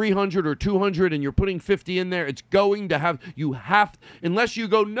 300 or 200 and you're putting 50 in there, it's going to have, unless you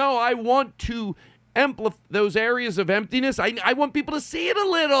go, no, I want to amplify those areas of emptiness. I want people to see it a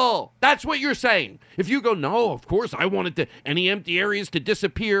little. That's what you're saying. If you go, no, of course I want any empty areas to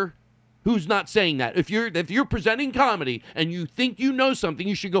disappear. Who's not saying that? If you're presenting comedy and you think you know something,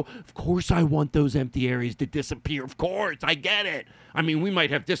 you should go, of course I want those empty areas to disappear. Of course, I get it. I mean, we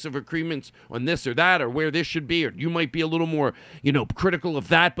might have disagreements on this or that or where this should be, or you might be a little more, critical of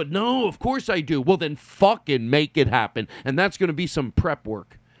that, but no, of course I do. Well, then fucking make it happen. And that's going to be some prep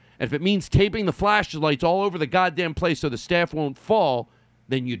work. And if it means taping the flashlights all over the goddamn place so the staff won't fall,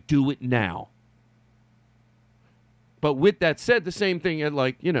 then you do it now. But with that said, the same thing at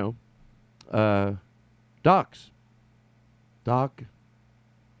Doc's. Doc.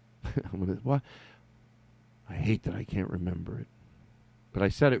 What? I hate that I can't remember it. But I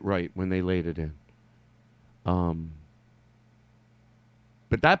said it right when they laid it in. But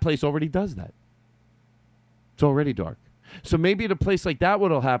that place already does that. It's already dark. So maybe at a place like that,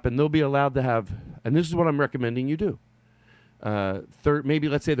 what'll happen, they'll be allowed to have, and this is what I'm recommending you do. Maybe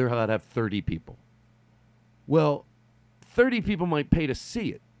let's say they're allowed to have 30 people. Well, 30 people might pay to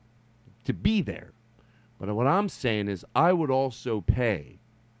see it, to be there. But what I'm saying is I would also pay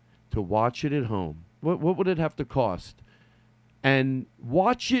to watch it at home. What would it have to cost? And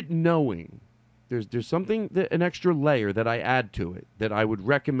watch it knowing there's something, an extra layer that I add to it that I would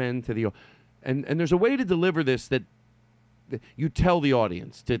recommend to the, and there's a way to deliver this that you tell the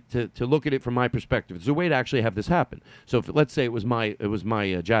audience to look at it from my perspective. There's a way to actually have this happen. So if, let's say it was my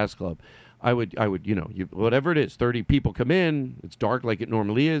jazz club, I would whatever it is, 30 people come in, it's dark like it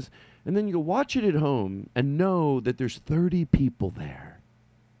normally is, and then you watch it at home and know that there's 30 people there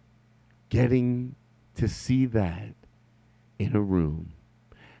getting to see that in a room.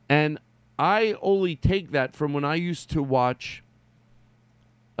 And I only take that from when I used to watch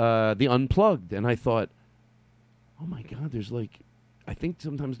The Unplugged, and I thought, oh my God, there's I think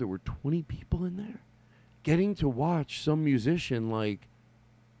sometimes there were 20 people in there getting to watch some musician like,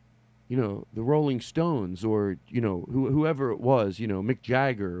 the Rolling Stones or, whoever it was, Mick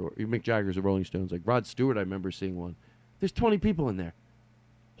Jagger, or Mick Jagger's the Rolling Stones, like Rod Stewart, I remember seeing one. There's 20 people in there.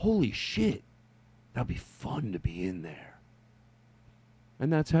 Holy shit. That'd be fun to be in there.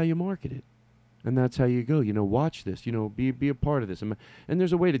 And that's how you market it. And that's how you go, watch this, be a part of this. And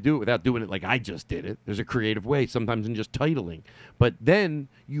there's a way to do it without doing it like I just did it. There's a creative way, sometimes in just titling. But then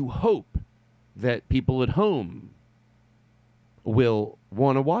you hope that people at home will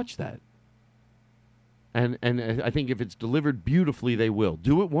want to watch that. And I think if it's delivered beautifully, they will.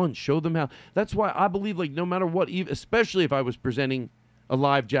 Do it once. Show them how. That's why I believe, no matter what, especially if I was presenting a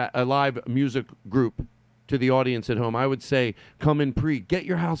live music group to the audience at home, I would say, come in get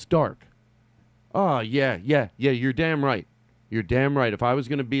your house dark. Oh, yeah, you're damn right. You're damn right. If I was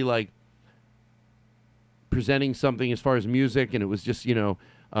going to be, presenting something as far as music, and it was just,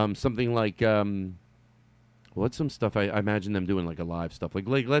 something like, what's some stuff I imagine them doing, a live stuff? Like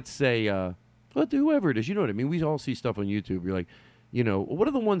let's say, whoever it is, you know what I mean? We all see stuff on YouTube. You're like, what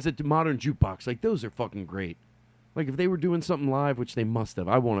are the ones that do Modern Jukebox? Those are fucking great. If they were doing something live, which they must have,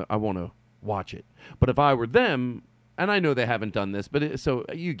 I want to watch it. But if I were them, and I know they haven't done this, but so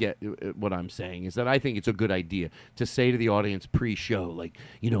you get what I'm saying, is that I think it's a good idea to say to the audience pre-show,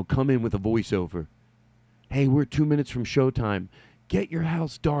 come in with a voiceover. Hey, we're 2 minutes from showtime. Get your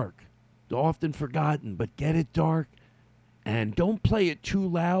house dark. Often forgotten, but get it dark. And don't play it too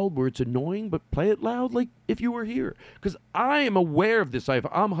loud where it's annoying, but play it loud like if you were here. Because I am aware of this.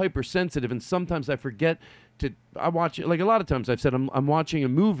 I'm hypersensitive, and sometimes I forget I watch it. A lot of times I've said I'm watching a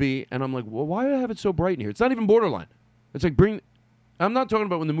movie, and I'm like, well, why do I have it so bright in here? It's not even borderline. It's I'm not talking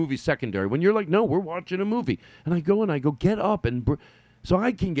about when the movie's secondary. When you're like, no, we're watching a movie. And I go, get up. So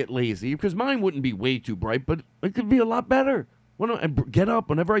I can get lazy, because mine wouldn't be way too bright, but it could be a lot better. Get up.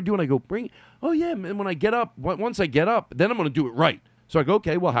 Whenever I do it, I go, oh, yeah. And when I get up, once I get up, then I'm going to do it right. So I go,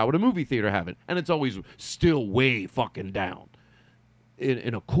 okay, well, how would a movie theater have it? And it's always still way fucking down.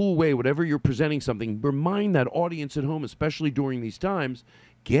 In a cool way, whatever you're presenting something, remind that audience at home, especially during these times,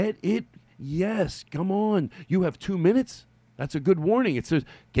 get it. Yes, come on. You have 2 minutes. That's a good warning. It says,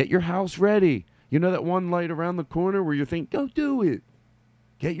 get your house ready. You know that one light around the corner where you think, go do it.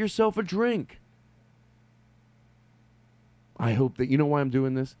 Get yourself a drink. I hope that, you know why I'm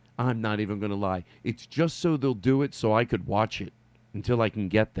doing this? I'm not even going to lie. It's just so they'll do it so I could watch it until I can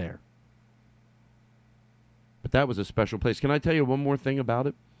get there. But that was a special place. Can I tell you one more thing about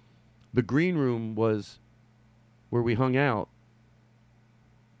it? The green room was where we hung out.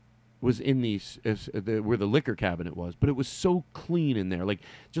 Was in where the liquor cabinet was, but it was so clean in there, like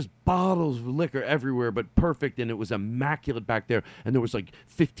just bottles of liquor everywhere, but perfect, and it was immaculate back there. And there was like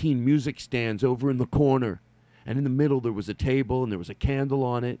 15 music stands over in the corner, and in the middle there was a table, and there was a candle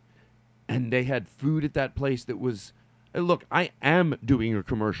on it, and they had food at that place that was. Look, I am doing a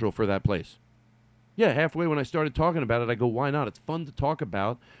commercial for that place. Yeah, halfway when I started talking about it, I go, why not? It's fun to talk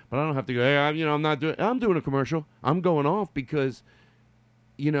about, but I don't have to go. Hey, I'm doing a commercial. I'm going off because.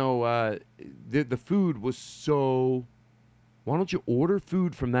 The food was so. Why don't you order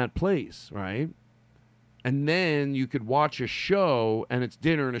food from that place, right? And then you could watch a show, and it's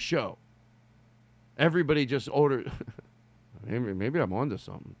dinner and a show. Everybody just ordered. Maybe I'm onto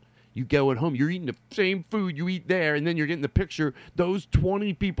something. You go at home, you're eating the same food you eat there, and then you're getting the picture. Those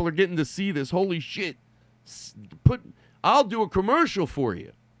 20 people are getting to see this. Holy shit! I'll do a commercial for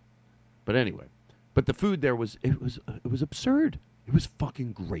you. But anyway, the food there was absurd. It was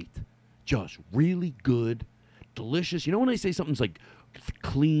fucking great. Just really good, delicious. You know when I say something's like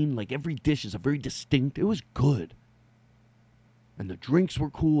clean, like every dish is a very distinct, it was good. And the drinks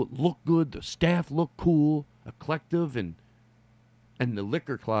were cool, it looked good, the staff looked cool, eclectic, and the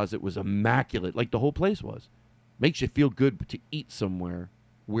liquor closet was immaculate, like the whole place was. Makes you feel good to eat somewhere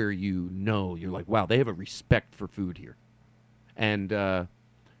where you're like, wow, they have a respect for food here. And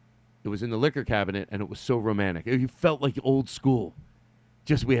it was in the liquor cabinet, and it was so romantic. You felt like old school.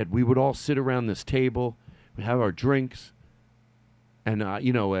 Just we would all sit around this table, we'd have our drinks, and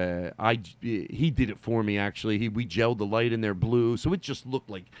he did it for me actually. We gelled the light in there blue, so it just looked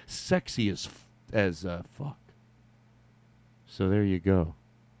like sexy as fuck. So there you go.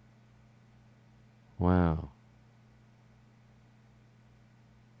 Wow.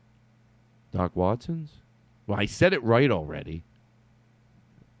 Doc Watson's? Well, I said it right already.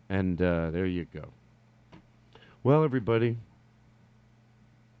 And there you go. Well, everybody,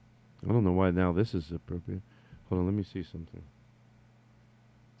 I don't know why now this is appropriate. Hold on, let me see something.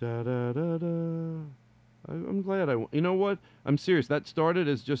 I'm glad you know what? I'm serious. That started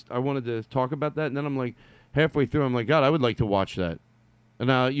as just I wanted to talk about that, and then I'm like, halfway through, I'm like, God, I would like to watch that. And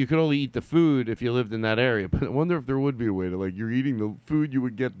now you could only eat the food if you lived in that area, but I wonder if there would be a way to, like, you're eating the food you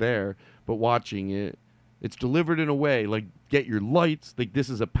would get there, but watching it. It's delivered in a way, like, get your lights. Like,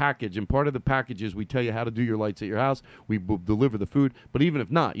 this is a package, and part of the package is we tell you how to do your lights at your house. We will deliver the food. But even if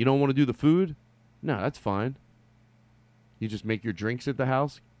not, you don't want to do the food? No, that's fine. You just make your drinks at the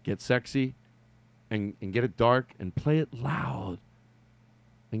house, get sexy, and get it dark, and play it loud.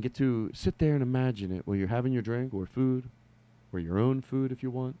 And get to sit there and imagine it while you're having your drink or food, or your own food if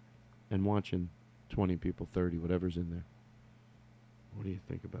you want, and watching 20 people, 30, whatever's in there. What do you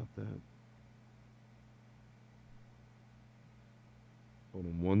think about that? Hold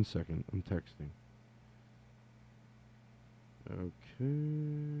on 1 second. I'm texting. Okay.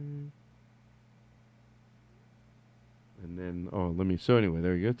 And then, so anyway,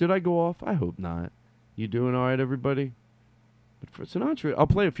 there you go. Did I go off? I hope not. You doing all right, everybody? But for Sinatra, I'll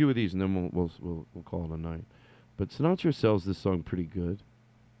play a few of these, and then we'll call it a night. But Sinatra sells this song pretty good.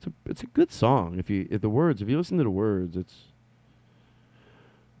 It's a good song. If you listen to the words, it's.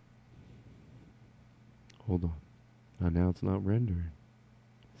 Hold on. Now it's not rendering.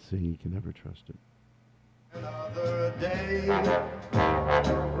 See, you can never trust it. Another day,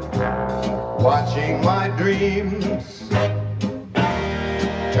 watching my dreams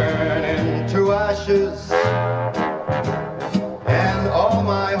turn into ashes, and all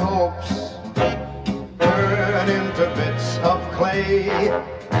my hopes turn into bits of clay.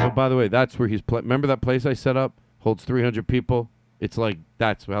 Oh, by the way, that's where he's playing. Remember that place I set up? Holds 300 people? It's like,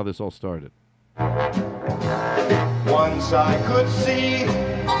 that's how this all started. Once I could see,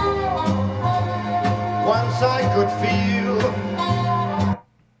 once I could feel.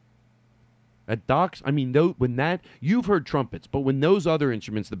 At Doc's, I mean, you've heard trumpets, but when those other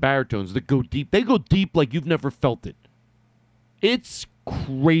instruments, the baritones, that go deep, they go deep like you've never felt it. It's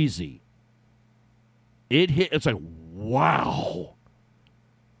crazy. It's like, Wow.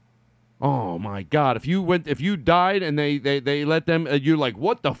 Oh my God! If you died and they let them, you're like,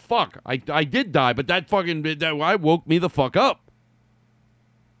 what the fuck? I did die, but that woke me the fuck up.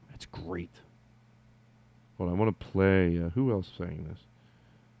 That's great. Hold on, I want to play. Who else sang this?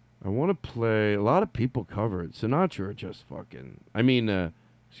 I want to play. A lot of people cover it. Sinatra just fucking.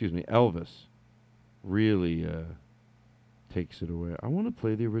 Elvis really takes it away. I want to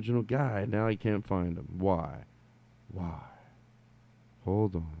play the original guy. Now I can't find him. Why?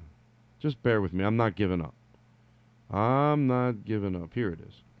 Hold on. Just bear with me. I'm not giving up. Here it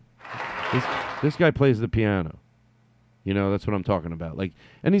is. This guy plays the piano. You know, that's what I'm talking about. Like,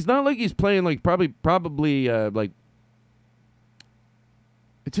 and he's not like he's playing like probably like.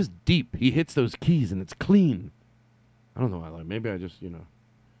 It's just deep. He hits those keys and it's clean. I don't know. Maybe I just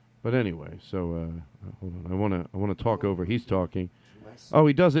But anyway, so hold on. I wanna talk over. He's talking. Oh,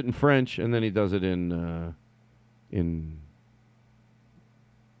 he does it in French and then he does it in.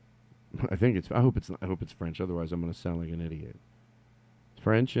 I hope it's French. Otherwise, I'm gonna sound like an idiot.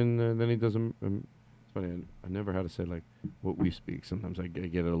 French, and then he does it's funny. I never how to say like what we speak. Sometimes I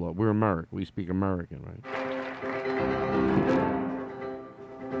get it a lot. We're American. We speak American, right?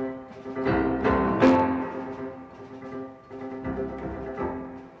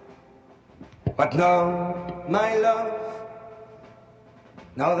 But now, my love,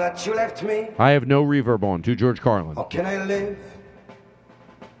 now that you left me, I have no reverb on. To George Carlin. how can I live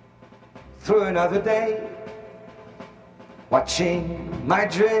through another day, watching my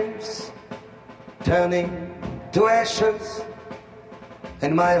dreams turning to ashes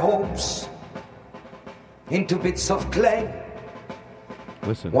and my hopes into bits of clay?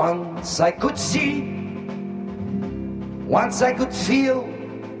 Listen. Once I could see, once I could feel,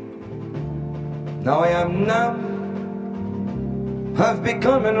 now I am numb, I've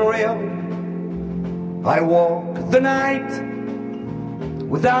become unreal. I walk the night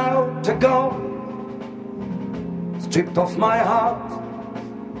without a goal, stripped of my heart,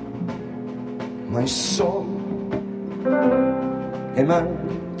 my soul. Et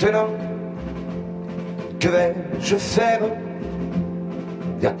maintenant, que vais-je faire?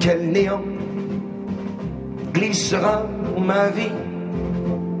 Vers quel néant glissera ma vie?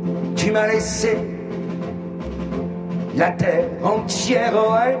 Tu m'as laissé la terre entière,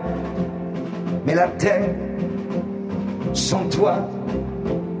 ouais, mais la terre sans toi,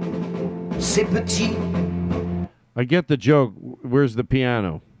 c'est petit. I get the joke. Where's the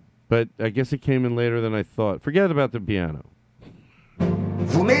piano? But I guess it came in later than I thought. Forget about the piano.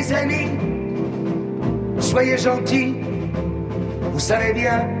 Vous mes amis, soyez gentils. Vous savez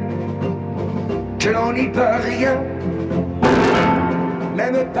bien que l'on n'y peut rien.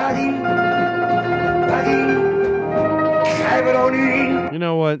 Même Paris crève l'ennui. You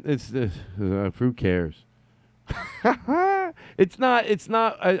know what? It's who cares? It's not.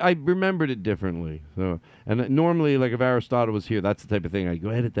 I remembered it differently. So, and normally, like if Aristotle was here, that's the type of thing I'd go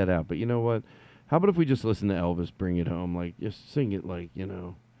edit that out. But you know what? How about if we just listen to Elvis, Bring It Home, like just sing it, like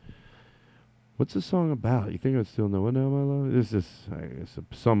what's the song about? You think I still know it now, my love? It's just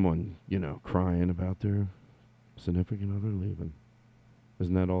someone crying about their significant other leaving.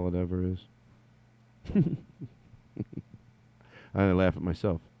 Isn't that all it ever is? I laugh at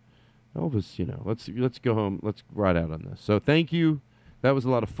myself. Elvis, let's go home. Let's ride out on this. So thank you. That was a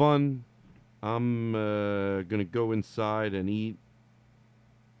lot of fun. I'm going to go inside and eat.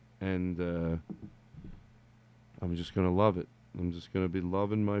 And I'm just going to love it. I'm just going to be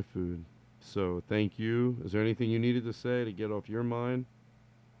loving my food. So thank you. Is there anything you needed to say to get off your mind?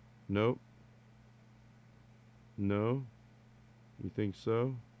 Nope. No? You think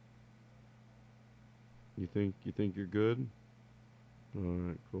so? You think you're good? All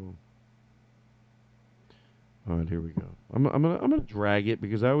right, cool. All right, here we go. I'm gonna drag it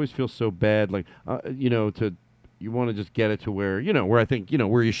because I always feel so bad. Like you want to just get it to where where I think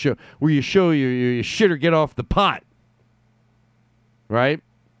where you show your shit or get off the pot, right?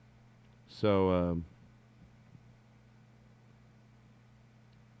 So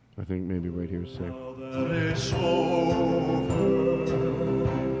I think maybe right here is safe. Now that it's over,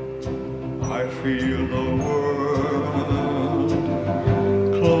 I feel the world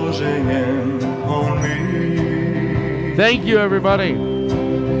closing in on me. Thank you, everybody.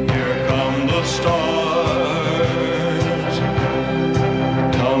 Here come the stars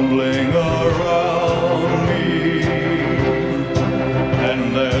tumbling around me,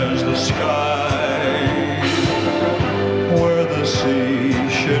 and there's the sky where the sea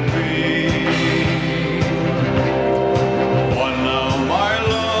should be. One now, my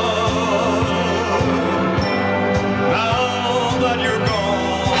love, now that you're gone,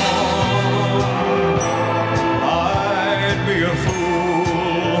 I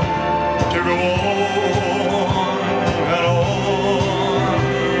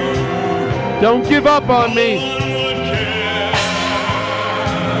Don't give up on me.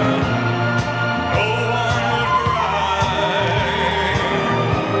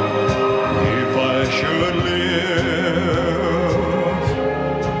 If I should live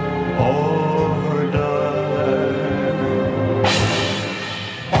or die,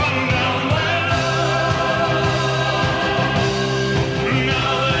 one down my love.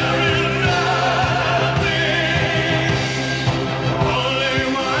 Now there is nothing, only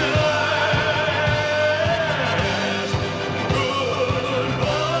my last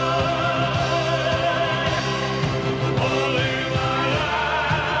goodbye. Only my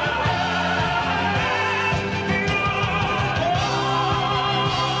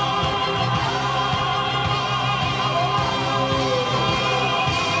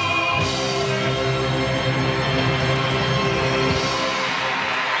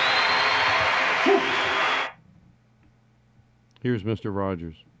Here's Mr.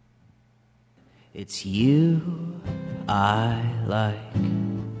 Rogers. It's you I like.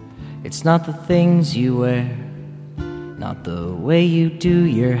 It's not the things you wear, not the way you do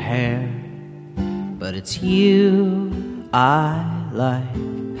your hair, but it's you I like.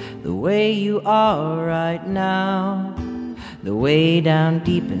 The way you are right now, the way down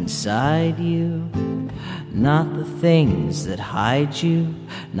deep inside you. Not the things that hide you,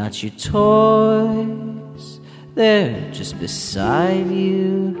 not your toys, they're just beside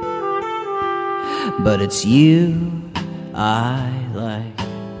you. But it's you I like.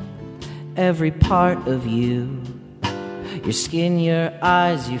 Every part of you, your skin, your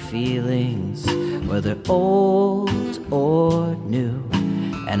eyes, your feelings, whether old or new.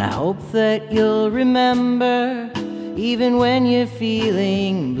 And I hope that you'll remember, even when you're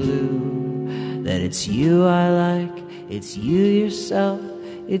feeling blue, that it's you I like, it's you yourself,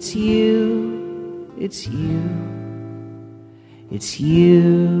 it's you, it's you, it's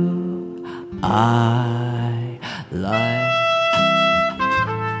you I like.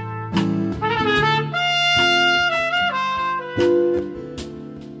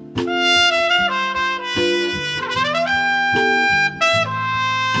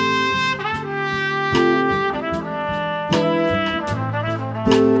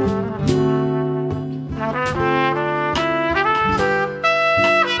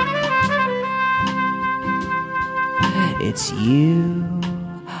 It's you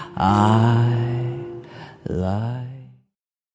I